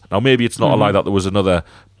bollocks. Now, maybe it's not a lie that there was another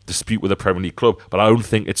dispute with a Premier League club, but I don't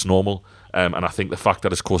think it's normal. And I think the fact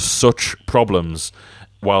that it's caused such problems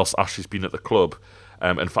whilst Ashley's been at the club,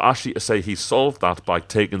 and for Ashley to say he solved that by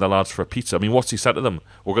taking the lads for a pizza, I mean, what's he said to them?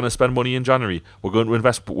 We're going to spend money in January. We're going to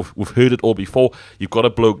invest. But we've heard it all before. You've got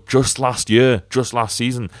a bloke just last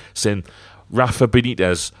season, saying Rafa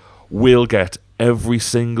Benitez will get every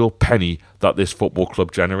single penny that this football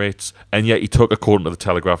club generates, and yet he took, according to the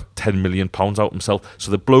Telegraph, £10 million out himself. So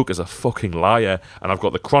the bloke is a fucking liar, and we've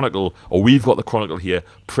got the Chronicle here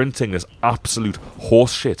printing this absolute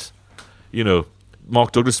horse shit.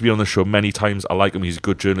 Mark Douglas has been on the show many times. I like him. He's a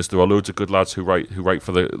good journalist. There are loads of good lads who write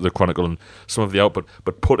for the Chronicle and some of the output,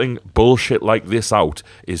 but putting bullshit like this out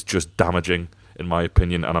is just damaging, in my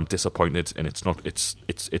opinion, and I'm disappointed. And it's not.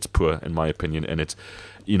 It's poor, in my opinion, and it's.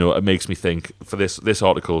 It makes me think, for this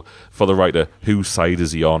article, for the writer, whose side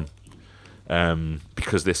is he on?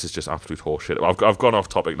 Because this is just absolute horseshit. I've gone off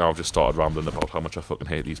topic now. I've just started rambling about how much I fucking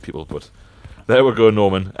hate these people. But there we go,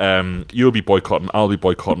 Norman. You'll be boycotting. I'll be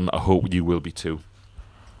boycotting. I hope you will be too.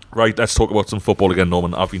 Right, let's talk about some football again,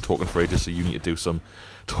 Norman. I've been talking for ages, so you need to do some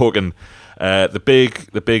talking. The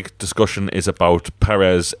big discussion is about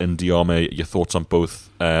Perez and Diame. Your thoughts on both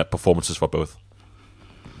performances for both?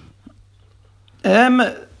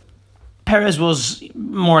 Perez was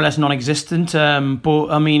more or less non-existent, but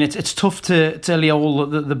I mean it's tough to lay all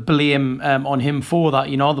the blame on him for that.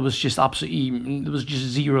 There was just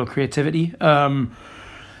zero creativity.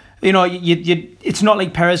 It's not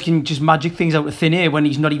like Perez can just magic things out of thin air when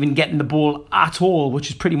he's not even getting the ball at all, which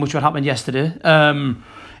is pretty much what happened yesterday.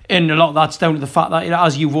 And a lot of that's down to the fact that,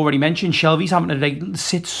 as you've already mentioned, Shelvey's having to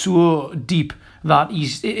sit so deep that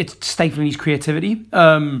it's stifling his creativity.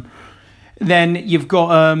 Then you've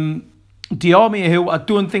got Diame, who I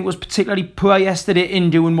don't think was particularly poor yesterday in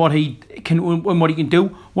doing what he can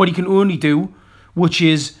only do, which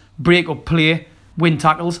is break up play, win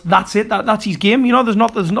tackles. That's it. That's his game. There's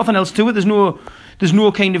nothing else to it. There's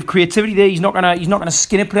no kind of creativity there. He's not gonna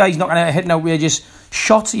skin a player. He's not gonna hit an outrageous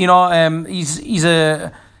shot. He's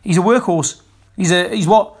a workhorse. He's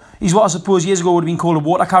what I suppose years ago would have been called a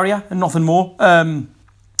water carrier and nothing more. And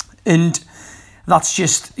that's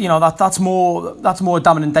just that's more a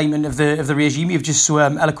damning indictment of the regime you've just so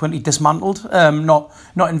eloquently dismantled. Not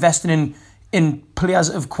investing in players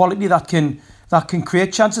of quality that can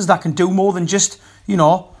create chances, that can do more than just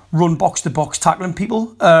run box to box tackling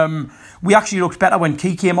people. We actually looked better when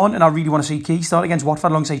Key came on, and I really want to see Key start against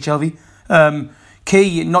Watford alongside Shelvey.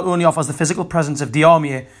 Key not only offers the physical presence of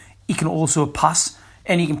Diame, he can also pass,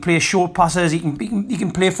 and he can play short passes. He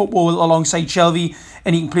can play football alongside Shelvey,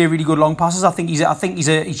 and he can play really good long passes. I think he's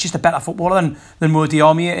just a better footballer than Mo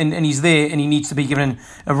Diame, and he's there, and he needs to be given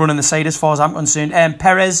a run on the side as far as I'm concerned.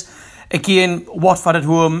 Perez, again, Watford at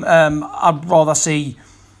home. I'd rather see.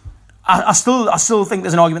 I still think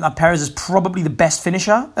there's an argument that Perez is probably the best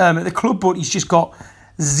finisher at the club, but he's just got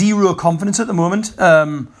zero confidence at the moment.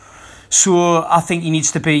 So I think he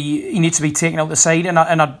needs to be taken out the side, and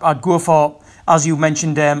I'd go for, as you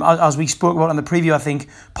mentioned, as we spoke about in the preview, I think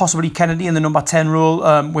possibly Kennedy in the number 10 role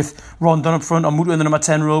with Ron Dunn up front, or Muto in the number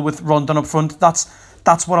 10 role with Ron Dunn up front. That's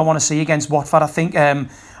what I want to see against Watford. I think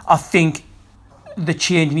the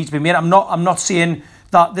change needs to be made. I'm not saying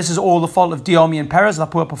that this is all the fault of Diame and Perez, their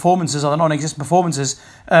poor performances or the non-existent performances.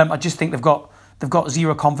 I just think they've got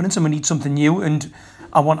zero confidence, and we need something new. And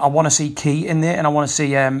I want to see Key in there, and I want to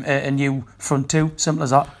see a new front two. Simple as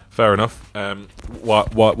that. Fair enough.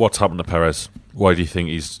 What's happened to Perez? Why do you think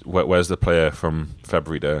where's the player from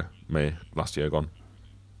February to May last year gone?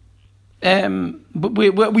 But we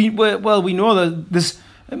know that there's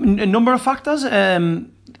a number of factors.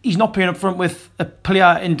 He's not playing up front with a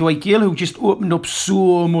player in Dwight Gale who just opened up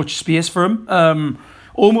so much space for him.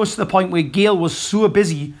 Almost to the point where Gale was so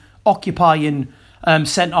busy occupying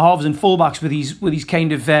centre halves and fullbacks with his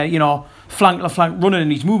kind of flank to flank running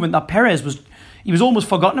and his movement that Perez was almost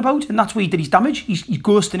forgotten about, and that's where he did his damage. He's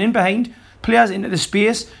ghosting in behind players into the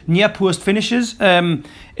space near post finishes, and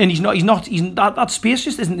that space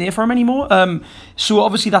just isn't there for him anymore. So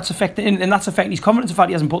obviously that's affecting his confidence. The fact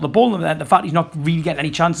he hasn't put the ball in there, the fact he's not really getting any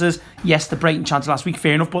chances. Yes, the Brighton chance last week,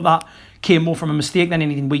 fair enough, but that came more from a mistake than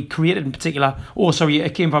anything we created in particular.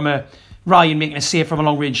 It came from a Ryan making a save from a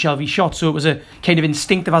long range Shelvey shot, so it was a kind of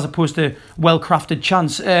instinctive as opposed to well crafted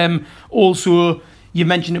chance. Also, you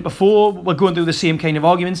mentioned it before, we're going through the same kind of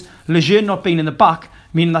arguments. Lejeune not being in the back,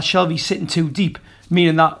 meaning that Shelvey's sitting too deep,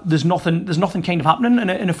 meaning that there's nothing kind of happening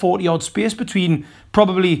in a 40-yard space between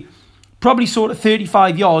probably sort of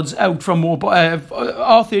 35 yards out from our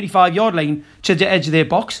 35-yard line to the edge of their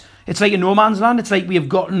box. It's like a no man's land. It's like we have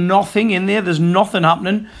got nothing in there. There's nothing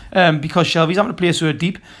happening because Shelvey's having to play so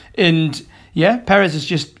deep. And yeah, Perez is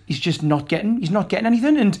just not getting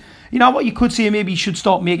anything. And you know what, you could say maybe he should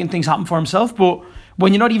start making things happen for himself, but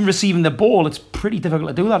when you're not even receiving the ball, it's pretty difficult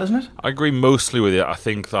to do that, isn't it? I agree mostly with you. I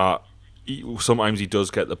think that sometimes he does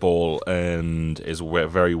get the ball and is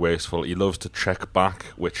very wasteful. He loves to check back,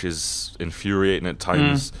 which is infuriating at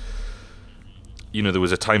times. There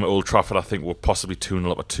was a time at Old Trafford, I think, we're possibly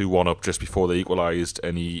 2-0 up or 2-1 up just before they equalised,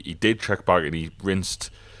 and he did check back and he rinsed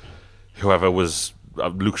whoever was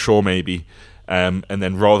Luke Shaw maybe. And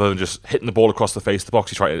then rather than just hitting the ball across the face of the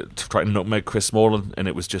box, he tried to nutmeg Chris Smalling, and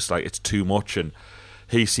it was just like, it's too much. And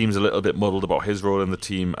he seems a little bit muddled about his role in the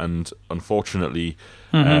team, and unfortunately,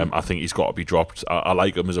 I think he's got to be dropped. I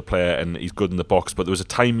like him as a player, and he's good in the box, but there was a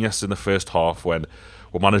time yesterday in the first half when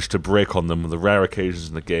we managed to break on them on the rare occasions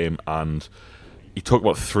in the game, and he took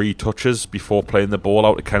about 3 touches before playing the ball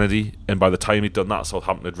out to Kennedy, and by the time he'd done that,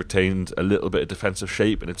 Southampton had retained a little bit of defensive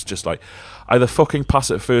shape, and it's just like, either fucking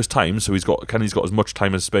pass it first time, so Kennedy's got as much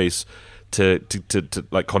time and space to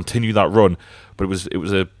like continue that run, but it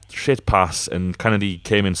was a shit pass, and Kennedy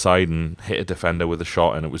came inside and hit a defender with a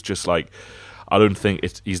shot, and it was just like, I don't think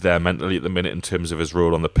he's there mentally at the minute in terms of his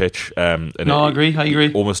role on the pitch. And I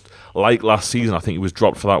agree. Almost like last season, I think he was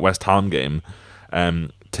dropped for that West Ham game.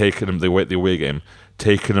 Taking him the away game,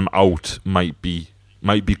 taking him out might be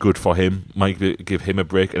good for him, might give him a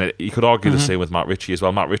break. And you could argue the same with Matt Ritchie as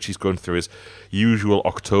well. Matt Ritchie's going through his usual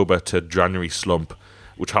October to January slump,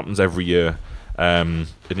 which happens every year. And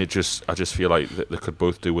I just feel like they could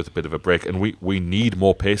both do with a bit of a break. And we need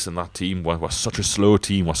more pace in that team. We're such a slow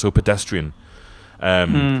team. We're so pedestrian.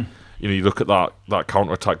 You look at that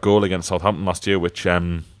counter-attack goal against Southampton last year, which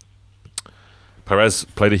Perez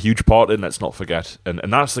played a huge part in, let's not forget.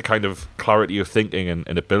 And that's the kind of clarity of thinking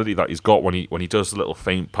and ability that he's got when he does the little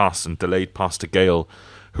feint pass and delayed pass to Gale,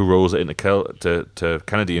 who rolls it into to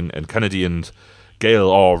Kennedy. And Kennedy and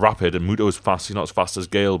Gale are rapid, and Muto's fast. He's not as fast as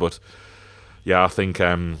Gale, but yeah, I think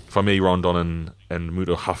for me, Rondon and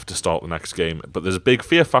Muto have to start the next game. But there's a big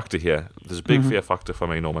fear factor here. There's a big fear factor for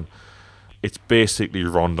me, Norman. It's basically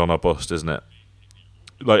Rondon or bust, isn't it?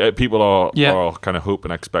 Like, people are kind of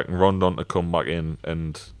hoping, expecting Rondon to come back in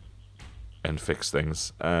and fix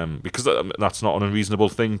things, because that's not an unreasonable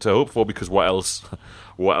thing to hope for. Because what else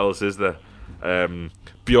is there?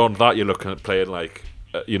 Beyond that, you're looking at playing like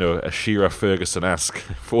a Shearer Ferguson-esque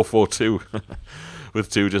 4-4-2 with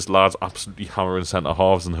two just lads absolutely hammering centre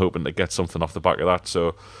halves and hoping to get something off the back of that.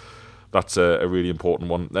 So that's a really important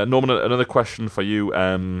one. Norman, another question for you.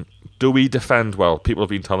 Do we defend well? People have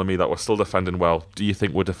been telling me that we're still defending well. Do you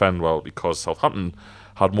think we defend well? Because Southampton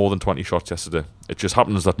had more than 20 shots yesterday. It just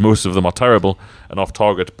happens that most of them are terrible and off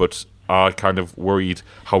target, but I kind of worried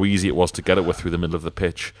how easy it was to get it through the middle of the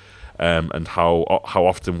pitch, and how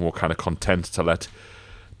often we're kind of content to let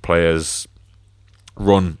players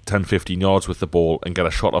run 10-15 yards with the ball and get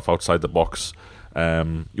a shot off outside the box.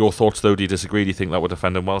 Your thoughts, though? Do you disagree? Do you think that we're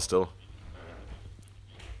defending well still?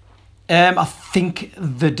 I think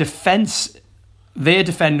the defence, they're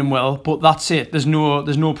defending well, but that's it. There's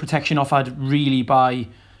no protection offered really by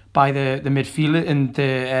the midfielder,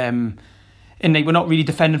 and we're not really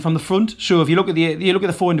defending from the front. So if you look at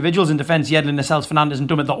the four individuals in defence, Yedlin, Lascelles, Fernandes, and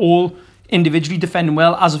Dummett, they're all individually defending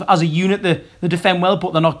well. As a unit, they defend well,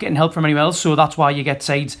 but they're not getting help from anywhere else. So that's why you get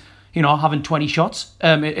sides, having 20 shots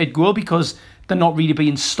at goal, because they're not really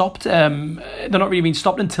being stopped. They're not really being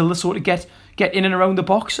stopped until they sort of get in and around the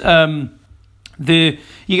box. I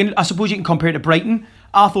suppose you can compare it to Brighton.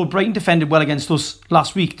 I thought Brighton defended well against us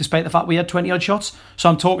last week, despite the fact we had 20 odd shots. So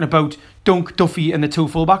I'm talking about Dunk, Duffy, and the two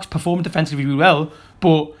fullbacks performed defensively really well,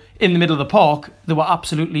 but in the middle of the park, they were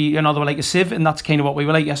absolutely, they were like a sieve, and that's kind of what we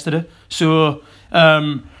were like yesterday. So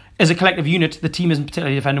as a collective unit, the team isn't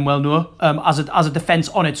particularly defending well, no. As a defence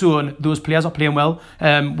on its own, those players are playing well,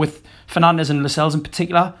 with Fernandes and Lascelles in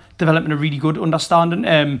particular developing a really good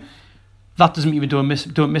understanding. That doesn't mean we don't miss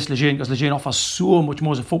Lejeune, because Lejeune offers so much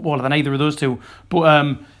more as a footballer than either of those two.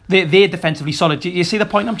 But they're defensively solid. Do you see the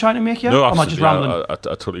point I'm trying to make here? No, absolutely. Or am I just rambling? I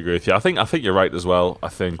totally agree with you. I think you're right as well. I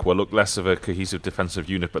think we'll look less of a cohesive defensive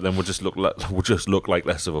unit, but then we'll just look like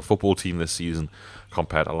less of a football team this season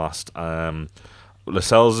compared to last.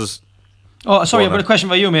 Lascelles is... Oh, sorry, I've got a question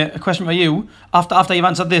for you, mate. A question for you. After you've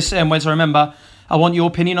answered this, whilst I remember, I want your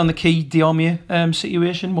opinion on the key Diarmé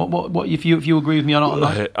situation. What if you agree with me or not on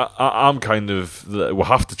that? I'm kind of... We'll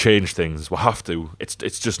have to change things. We'll have to.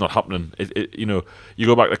 It's just not happening. You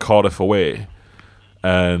go back to Cardiff away,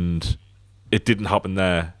 and it didn't happen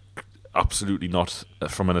there. Absolutely not,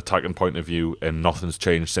 from an attacking point of view, and nothing's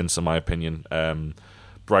changed since, in my opinion.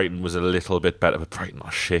 Brighton was a little bit better, but Brighton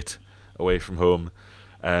are shit away from home.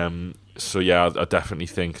 So yeah, I definitely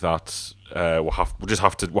think that we'll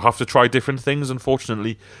have to try different things,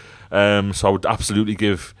 unfortunately. So I would absolutely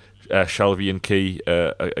give Shelvey and Key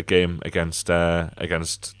a game against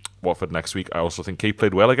Watford next week. I also think Key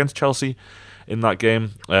played well against Chelsea in that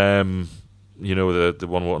game. The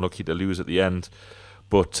one we're unlucky to lose at the end.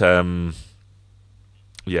 But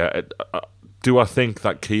do I think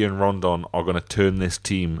that Key and Rondon are going to turn this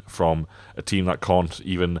team from a team that can't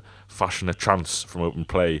even fashion a chance from open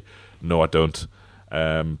play? No, I don't.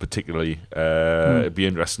 Particularly, it'd be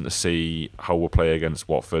interesting to see how we'll play against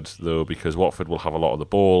Watford, though, because Watford will have a lot of the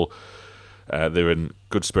ball. They're in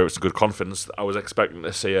good spirits and good confidence. I was expecting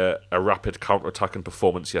to see a rapid counter-attacking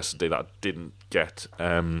performance yesterday that I didn't get,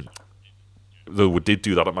 though we did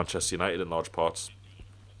do that at Manchester United in large parts.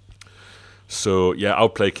 So, yeah, I'll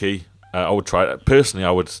play Key. I would try it. Personally,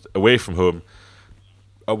 I would, away from home,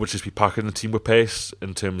 I would just be packing the team with pace,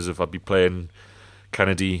 in terms of I'd be playing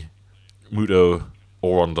Kennedy, Muto,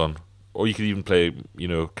 or Rondon. Or you could even play,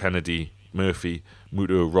 Kennedy, Murphy,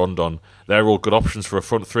 Muto, Rondon. They're all good options for a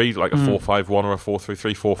front three, like a 4-5-1 or a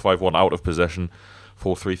 4-3-3, 4-5-1 out of possession,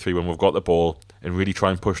 4-3-3 when we've got the ball, and really try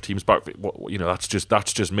and push teams back. That's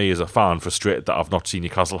just me as a fan, frustrated that I've not seen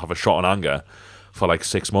Newcastle have a shot on anger for like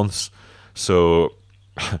 6 months. So,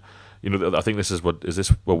 I think this is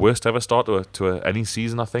the worst ever start to any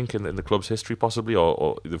season, I think, in the club's history, possibly,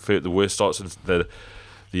 or the worst start since the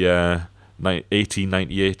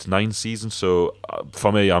 1898-9 season. So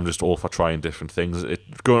for me, I'm just all for trying different things.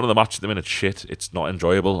 Going to the match at the minute, shit. It's not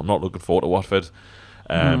enjoyable. I'm not looking forward to Watford.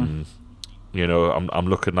 I'm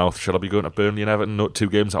looking now. Shall I be going to Burnley and Everton? No, 2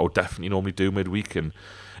 games I would definitely normally do midweek, and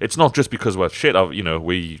it's not just because we're shit.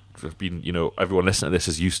 We have been. Everyone listening to this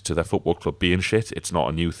is used to their football club being shit. It's not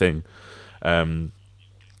a new thing.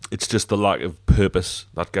 It's just the lack of purpose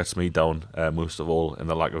that gets me down most of all, and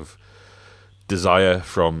the lack of desire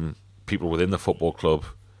from people within the football club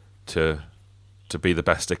to be the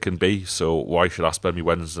best it can be. So why should I spend my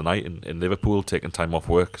Wednesday night in Liverpool taking time off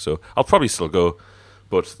work? So I'll probably still go,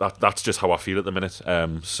 but that's just how I feel at the minute.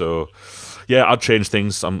 So yeah, I'd change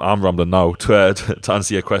things. I'm rambling now. To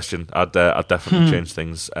answer your question, I'd definitely change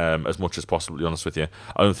things as much as possible, to be honest with you.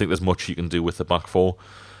 I don't think there's much you can do with the back four.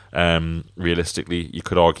 Realistically, you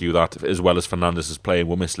could argue that as well as Fernandes is playing,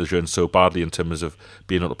 we'll miss Lejeune so badly in terms of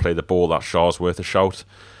being able to play the ball, that Shaw's worth a shout.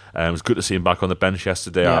 It was good to see him back on the bench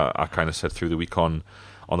yesterday. Yeah. I kind of said through the week on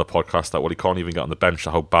the podcast that, he can't even get on the bench,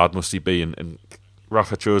 so how bad must he be? And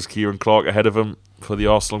Rafa chose Kieran Clark ahead of him for the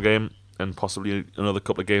Arsenal game and possibly another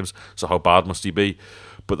couple of games, so how bad must he be?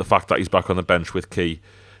 But the fact that he's back on the bench with Key.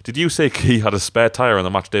 Did you say Key had a spare tyre on the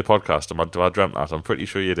Matchday podcast? Have I dreamt that? I'm pretty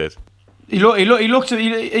sure you did. He looked at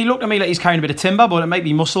me like he's carrying a bit of timber, but it might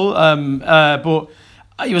be muscle. But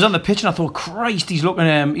he was on the pitch, and I thought, Christ, he's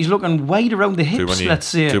looking wide around the hips. Let's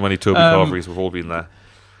say too many Toby Carverys. We've all been there.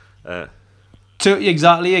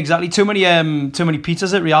 Exactly. Too many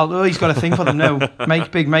pizzas at Rialto. He's got a thing for them now.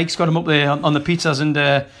 Big Mike's got him up there on the pizzas, and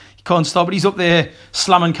he can't stop it. He's up there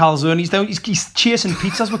slamming calzones down. He's chasing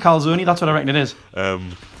pizzas with calzone. That's what I reckon it is.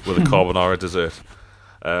 With a carbonara dessert.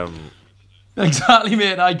 Exactly,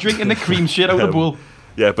 mate. I drinking the cream shit out of the bowl.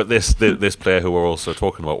 Yeah, but this player who we're also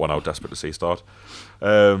talking about, one out desperate to see start.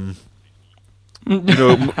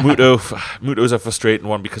 Muto's a frustrating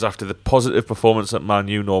one because after the positive performance at Man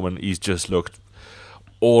U, Norman, he's just looked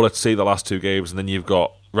all at sea the last 2 games, and then you've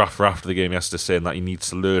got Rafa after the game yesterday saying that he needs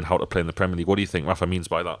to learn how to play in the Premier League. What do you think Rafa means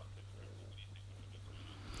by that?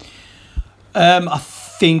 I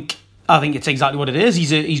think it's exactly what it is.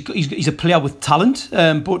 He's a player with talent,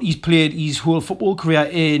 but he's played his whole football career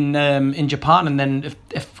in Japan and then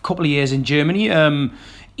a couple of years in Germany.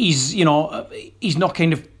 He's not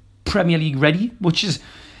kind of Premier League ready, which is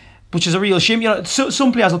a real shame.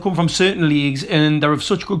 Some players will come from certain leagues and they're of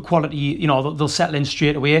such good quality. They'll settle in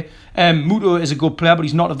straight away. Muto is a good player, but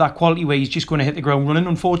he's not of that quality where he's just going to hit the ground running.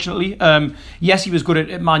 Unfortunately, yes, he was good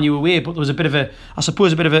at Man U away, but there was a bit of a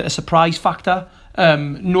surprise factor.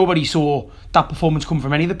 Nobody saw that performance come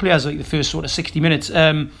from any of the players like the first sort of 60 minutes.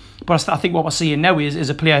 But I think what we're seeing now is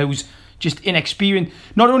a player who's just inexperienced.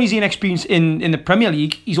 Not only is he inexperienced in the Premier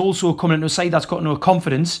League, he's also coming into a side that's got no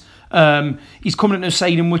confidence. He's coming into a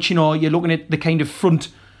side in which you're looking at the kind of front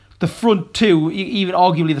 2, even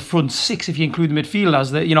arguably the front 6 if you include the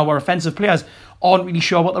midfielders. That our offensive players aren't really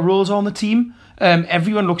sure what the roles are on the team.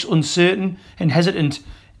 Everyone looks uncertain and hesitant,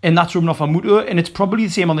 and that's rubbing off on Muto. And it's probably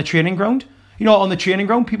the same on the training ground. On the training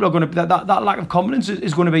ground, people are going to that lack of confidence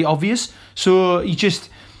is going to be obvious. So he's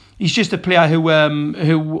just a player who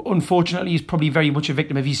unfortunately is probably very much a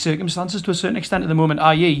victim of his circumstances to a certain extent at the moment.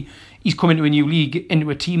 I.e., he's coming to a new league,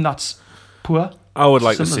 into a team that's poor. I would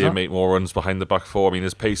like to see him make more runs behind the back four. I mean,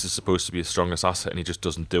 his pace is supposed to be his strongest asset, and he just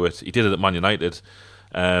doesn't do it. He did it at Man United.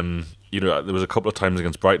 There was a couple of times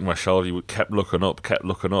against Brighton where Shelby kept looking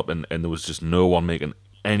up, and there was just no one making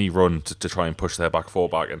any run to try and push their back four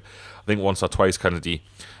back. And I think once or twice Kennedy,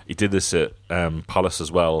 he did this at Palace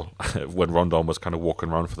as well when Rondon was kind of walking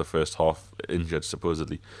around for the first half injured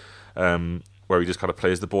supposedly, where he just kind of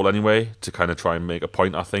plays the ball anyway to kind of try and make a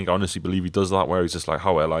point. I honestly believe he does that, where he's just like,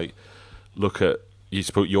 look at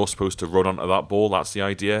you're supposed to run onto that ball, that's the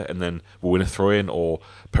idea, and then we'll win a throw in, or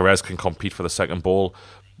Perez can compete for the second ball.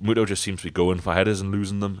 Muto just seems to be going for headers and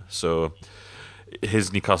losing them. So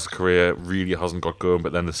his Newcastle career really hasn't got going,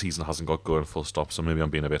 but then the season hasn't got going, full stop. So maybe I'm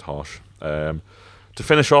being a bit harsh. To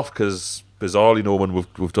finish off, because bizarrely, Norman,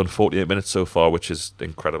 we've done 48 minutes so far, which is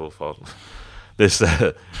incredible for this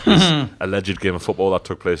alleged game of football that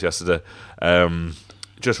took place yesterday.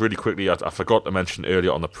 just really quickly, I forgot to mention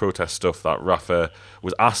earlier on the protest stuff that Rafa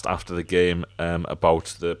was asked after the game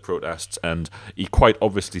about the protests, and he quite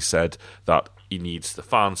obviously said that he needs the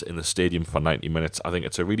fans in the stadium for 90 minutes. I think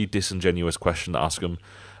it's a really disingenuous question to ask him,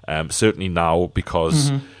 certainly now,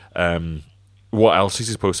 because what else is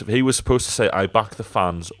he supposed to? He was supposed to say, I back the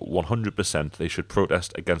fans 100%. They should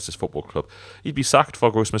protest against this football club. He'd be sacked for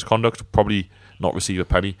gross misconduct, probably not receive a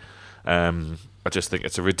penny. I just think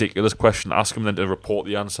it's a ridiculous question to ask him, then to report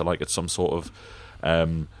the answer like it's some sort of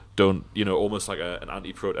almost like an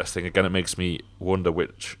anti-protest thing. Again, it makes me wonder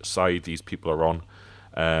which side these people are on.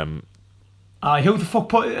 Who the fuck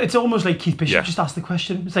it's almost like Keith Bishop just asked the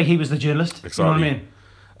question. It's like he was the journalist. Exactly. You know what I mean?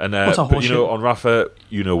 And but, on Rafa,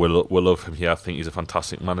 we'll love him here. I think he's a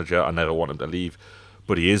fantastic manager. I never want him to leave,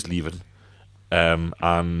 but he is leaving.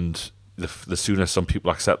 And the sooner some people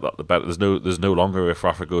accept that, the better. There's no longer if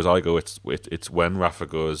Rafa goes, I go. It's when Rafa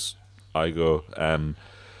goes, I go.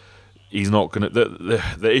 He's not gonna.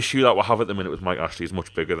 The issue that we have at the minute with Mike Ashley is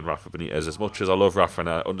much bigger than Rafa Benitez. As much as I love Rafa and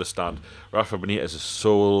I understand Rafa Benitez's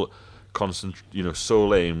sole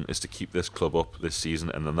aim is to keep this club up this season,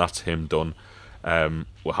 and then that's him done.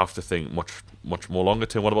 We'll have to think much more longer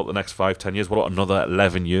term. What about the next 5-10 years? What about another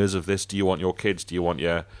 11 years of this? Do you want your kids? Do you want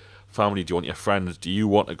your family? Do you want your friends? Do you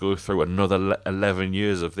want to go through another 11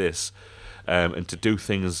 years of this? And to do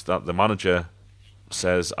things that the manager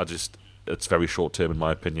says, it's very short term in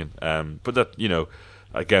my opinion. But that,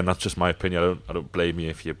 again, that's just my opinion. I don't blame you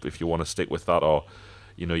if you want to stick with that, or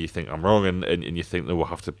you think I'm wrong and you think that we'll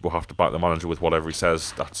have to back the manager with whatever he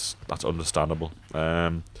says. That's understandable.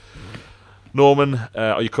 Norman,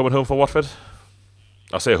 are you coming home for Watford?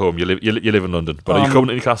 I say home. You live in London, but are you coming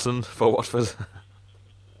to Newcastle for Watford?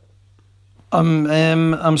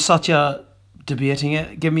 I'm sat here debating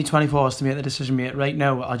it. Give me 24 hours to make the decision, mate. Right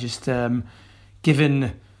now, I just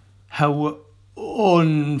given how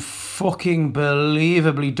unfucking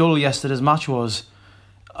believably dull yesterday's match was,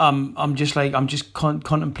 I'm just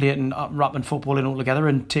contemplating wrapping football in altogether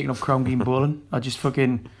and taking up Crown Game bowling. I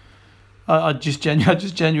just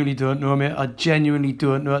genuinely don't know, mate. I genuinely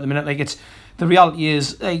don't know at the minute. Like, it's the reality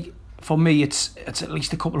is, like, for me, it's at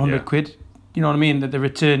least a couple hundred quid. You know what I mean? The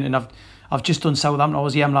return, and I've just done Southampton. I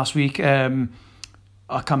was here last week. I'm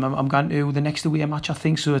going to the next away match, I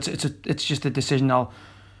think. So it's just a decision. I'll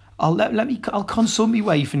consult my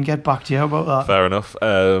wife and get back to you. How about that? Fair enough.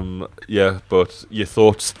 But your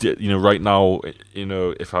thoughts, right now,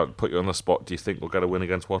 if I put you on the spot, do you think we'll get a win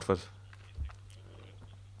against Watford?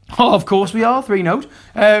 Oh, of course we are 3-0.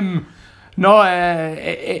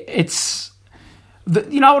 It's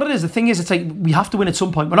you know what it is. The thing is, it's like we have to win at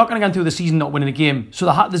some point. We're not going to go through the season not winning a game.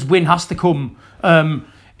 So this win has to come.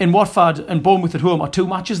 In Watford and Bournemouth at home are two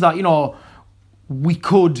matches that we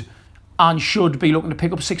could and should be looking to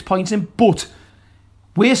pick up 6 points in. But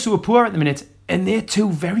we're so poor at the minute, and they're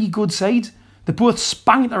two very good sides. They both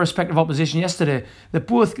spanked their respective opposition yesterday.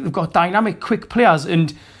 They've got dynamic, quick players,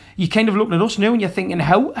 and you're kind of looking at us now and you're thinking,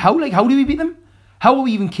 how do we beat them? How are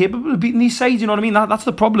we even capable of beating these sides? You know what I mean? That's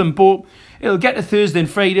the problem. But it'll get to Thursday and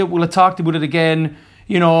Friday. We'll attack about it again.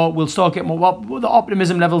 We'll start getting more. The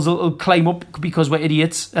optimism levels will climb up because we're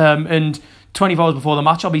idiots. And 24 hours before the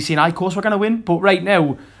match, I'll be saying, of course we're going to win. But right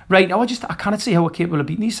now, I cannot see how we're capable of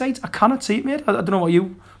beating these sides. I cannot see it, mate. I don't know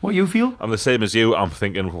what you feel. I'm the same as you. I'm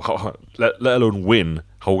thinking, let alone win,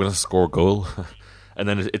 how are we going to score a goal? And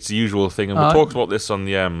then it's the usual thing, and we talked about this on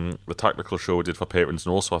the tactical show we did for patrons,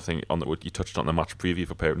 and also I think you touched on the match preview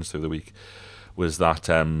for patrons through the week, was that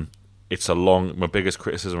it's my biggest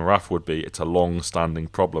criticism of RAF would be it's a long-standing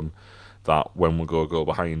problem that when we go a goal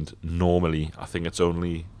behind, normally I think it's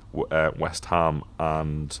only West Ham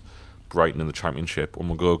and Brighton in the Championship, when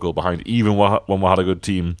we go a goal behind, even when we had a good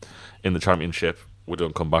team in the Championship, we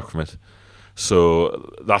don't come back from it.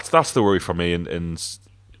 So that's the worry for me, and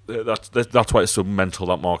that's why it's so mental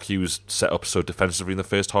that Mark Hughes set up so defensively in the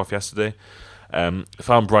first half yesterday. If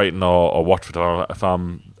I'm Brighton or Watford, or if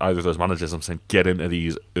I'm either of those managers, I'm saying get into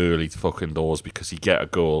these early fucking doors, because you get a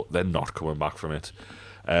goal, they're not coming back from it.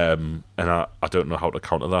 And I don't know how to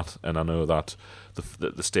counter that, and I know that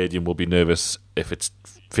the stadium will be nervous if it's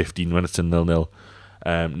 15 minutes in 0-0.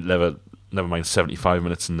 Never mind 75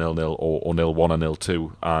 minutes in 0-0 or 0-1 or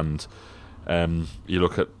 0-2, and you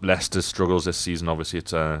look at Leicester's struggles this season. Obviously,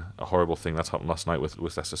 it's a horrible thing that's happened last night with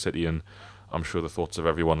Leicester City, and I'm sure the thoughts of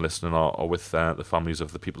everyone listening are with the families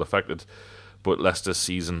of the people affected. But Leicester's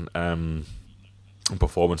season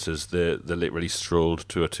performances, they literally strolled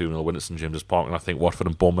to a 2-0 win at St James's Park, and I think Watford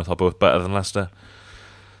and Bournemouth are both better than Leicester.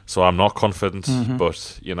 So I'm not confident,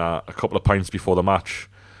 but a couple of pints before the match.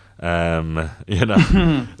 I don't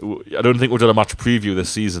think we've done a match preview this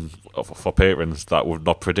season. for patrons that we've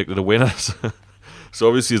not predicted a winner. So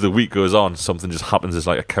obviously as the week goes on, something just happens. There's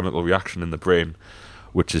like a chemical reaction in the brain,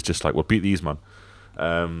 which is just like, we'll beat these, man.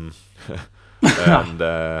 And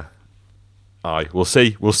we'll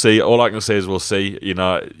see. All I can say is we'll see. You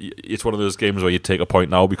know, it's one of those games where you take a point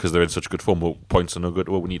now because they're in such good form. Well, points are no good.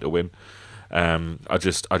 Well, we need to win. I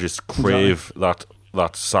just crave that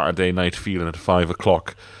Saturday night feeling at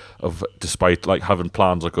 5:00 of, despite like having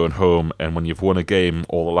plans of going home, and when you've won a game,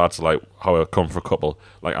 all the lads are like, "How I come for a couple."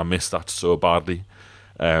 Like, I miss that so badly.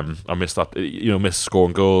 I miss that, miss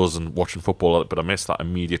scoring goals and watching football, but I miss that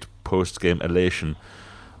immediate post-game elation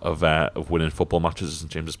of winning football matches in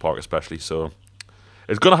St James's Park, especially. So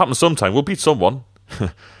it's going to happen sometime. We'll beat someone.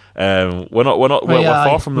 We're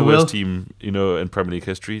far from the worst team, in Premier League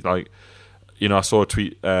history. Like, I saw a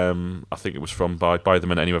tweet. I think it was from by the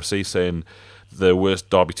Men at NUFC saying the worst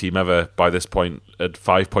Derby team ever by this point at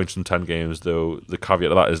 5 points from 10 games. Though the caveat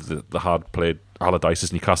to that is the hard played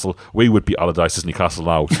Allardyce's Newcastle. We would beat Allardyce's Newcastle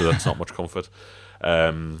now, so that's not much comfort.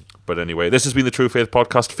 But anyway, this has been the True Faith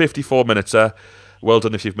podcast. 54 minutes there. Well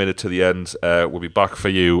done if you've made it to the end. We'll be back for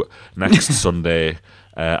you next Sunday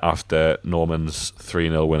after Norman's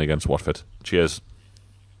 3-0 win against Watford. Cheers.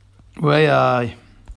 Way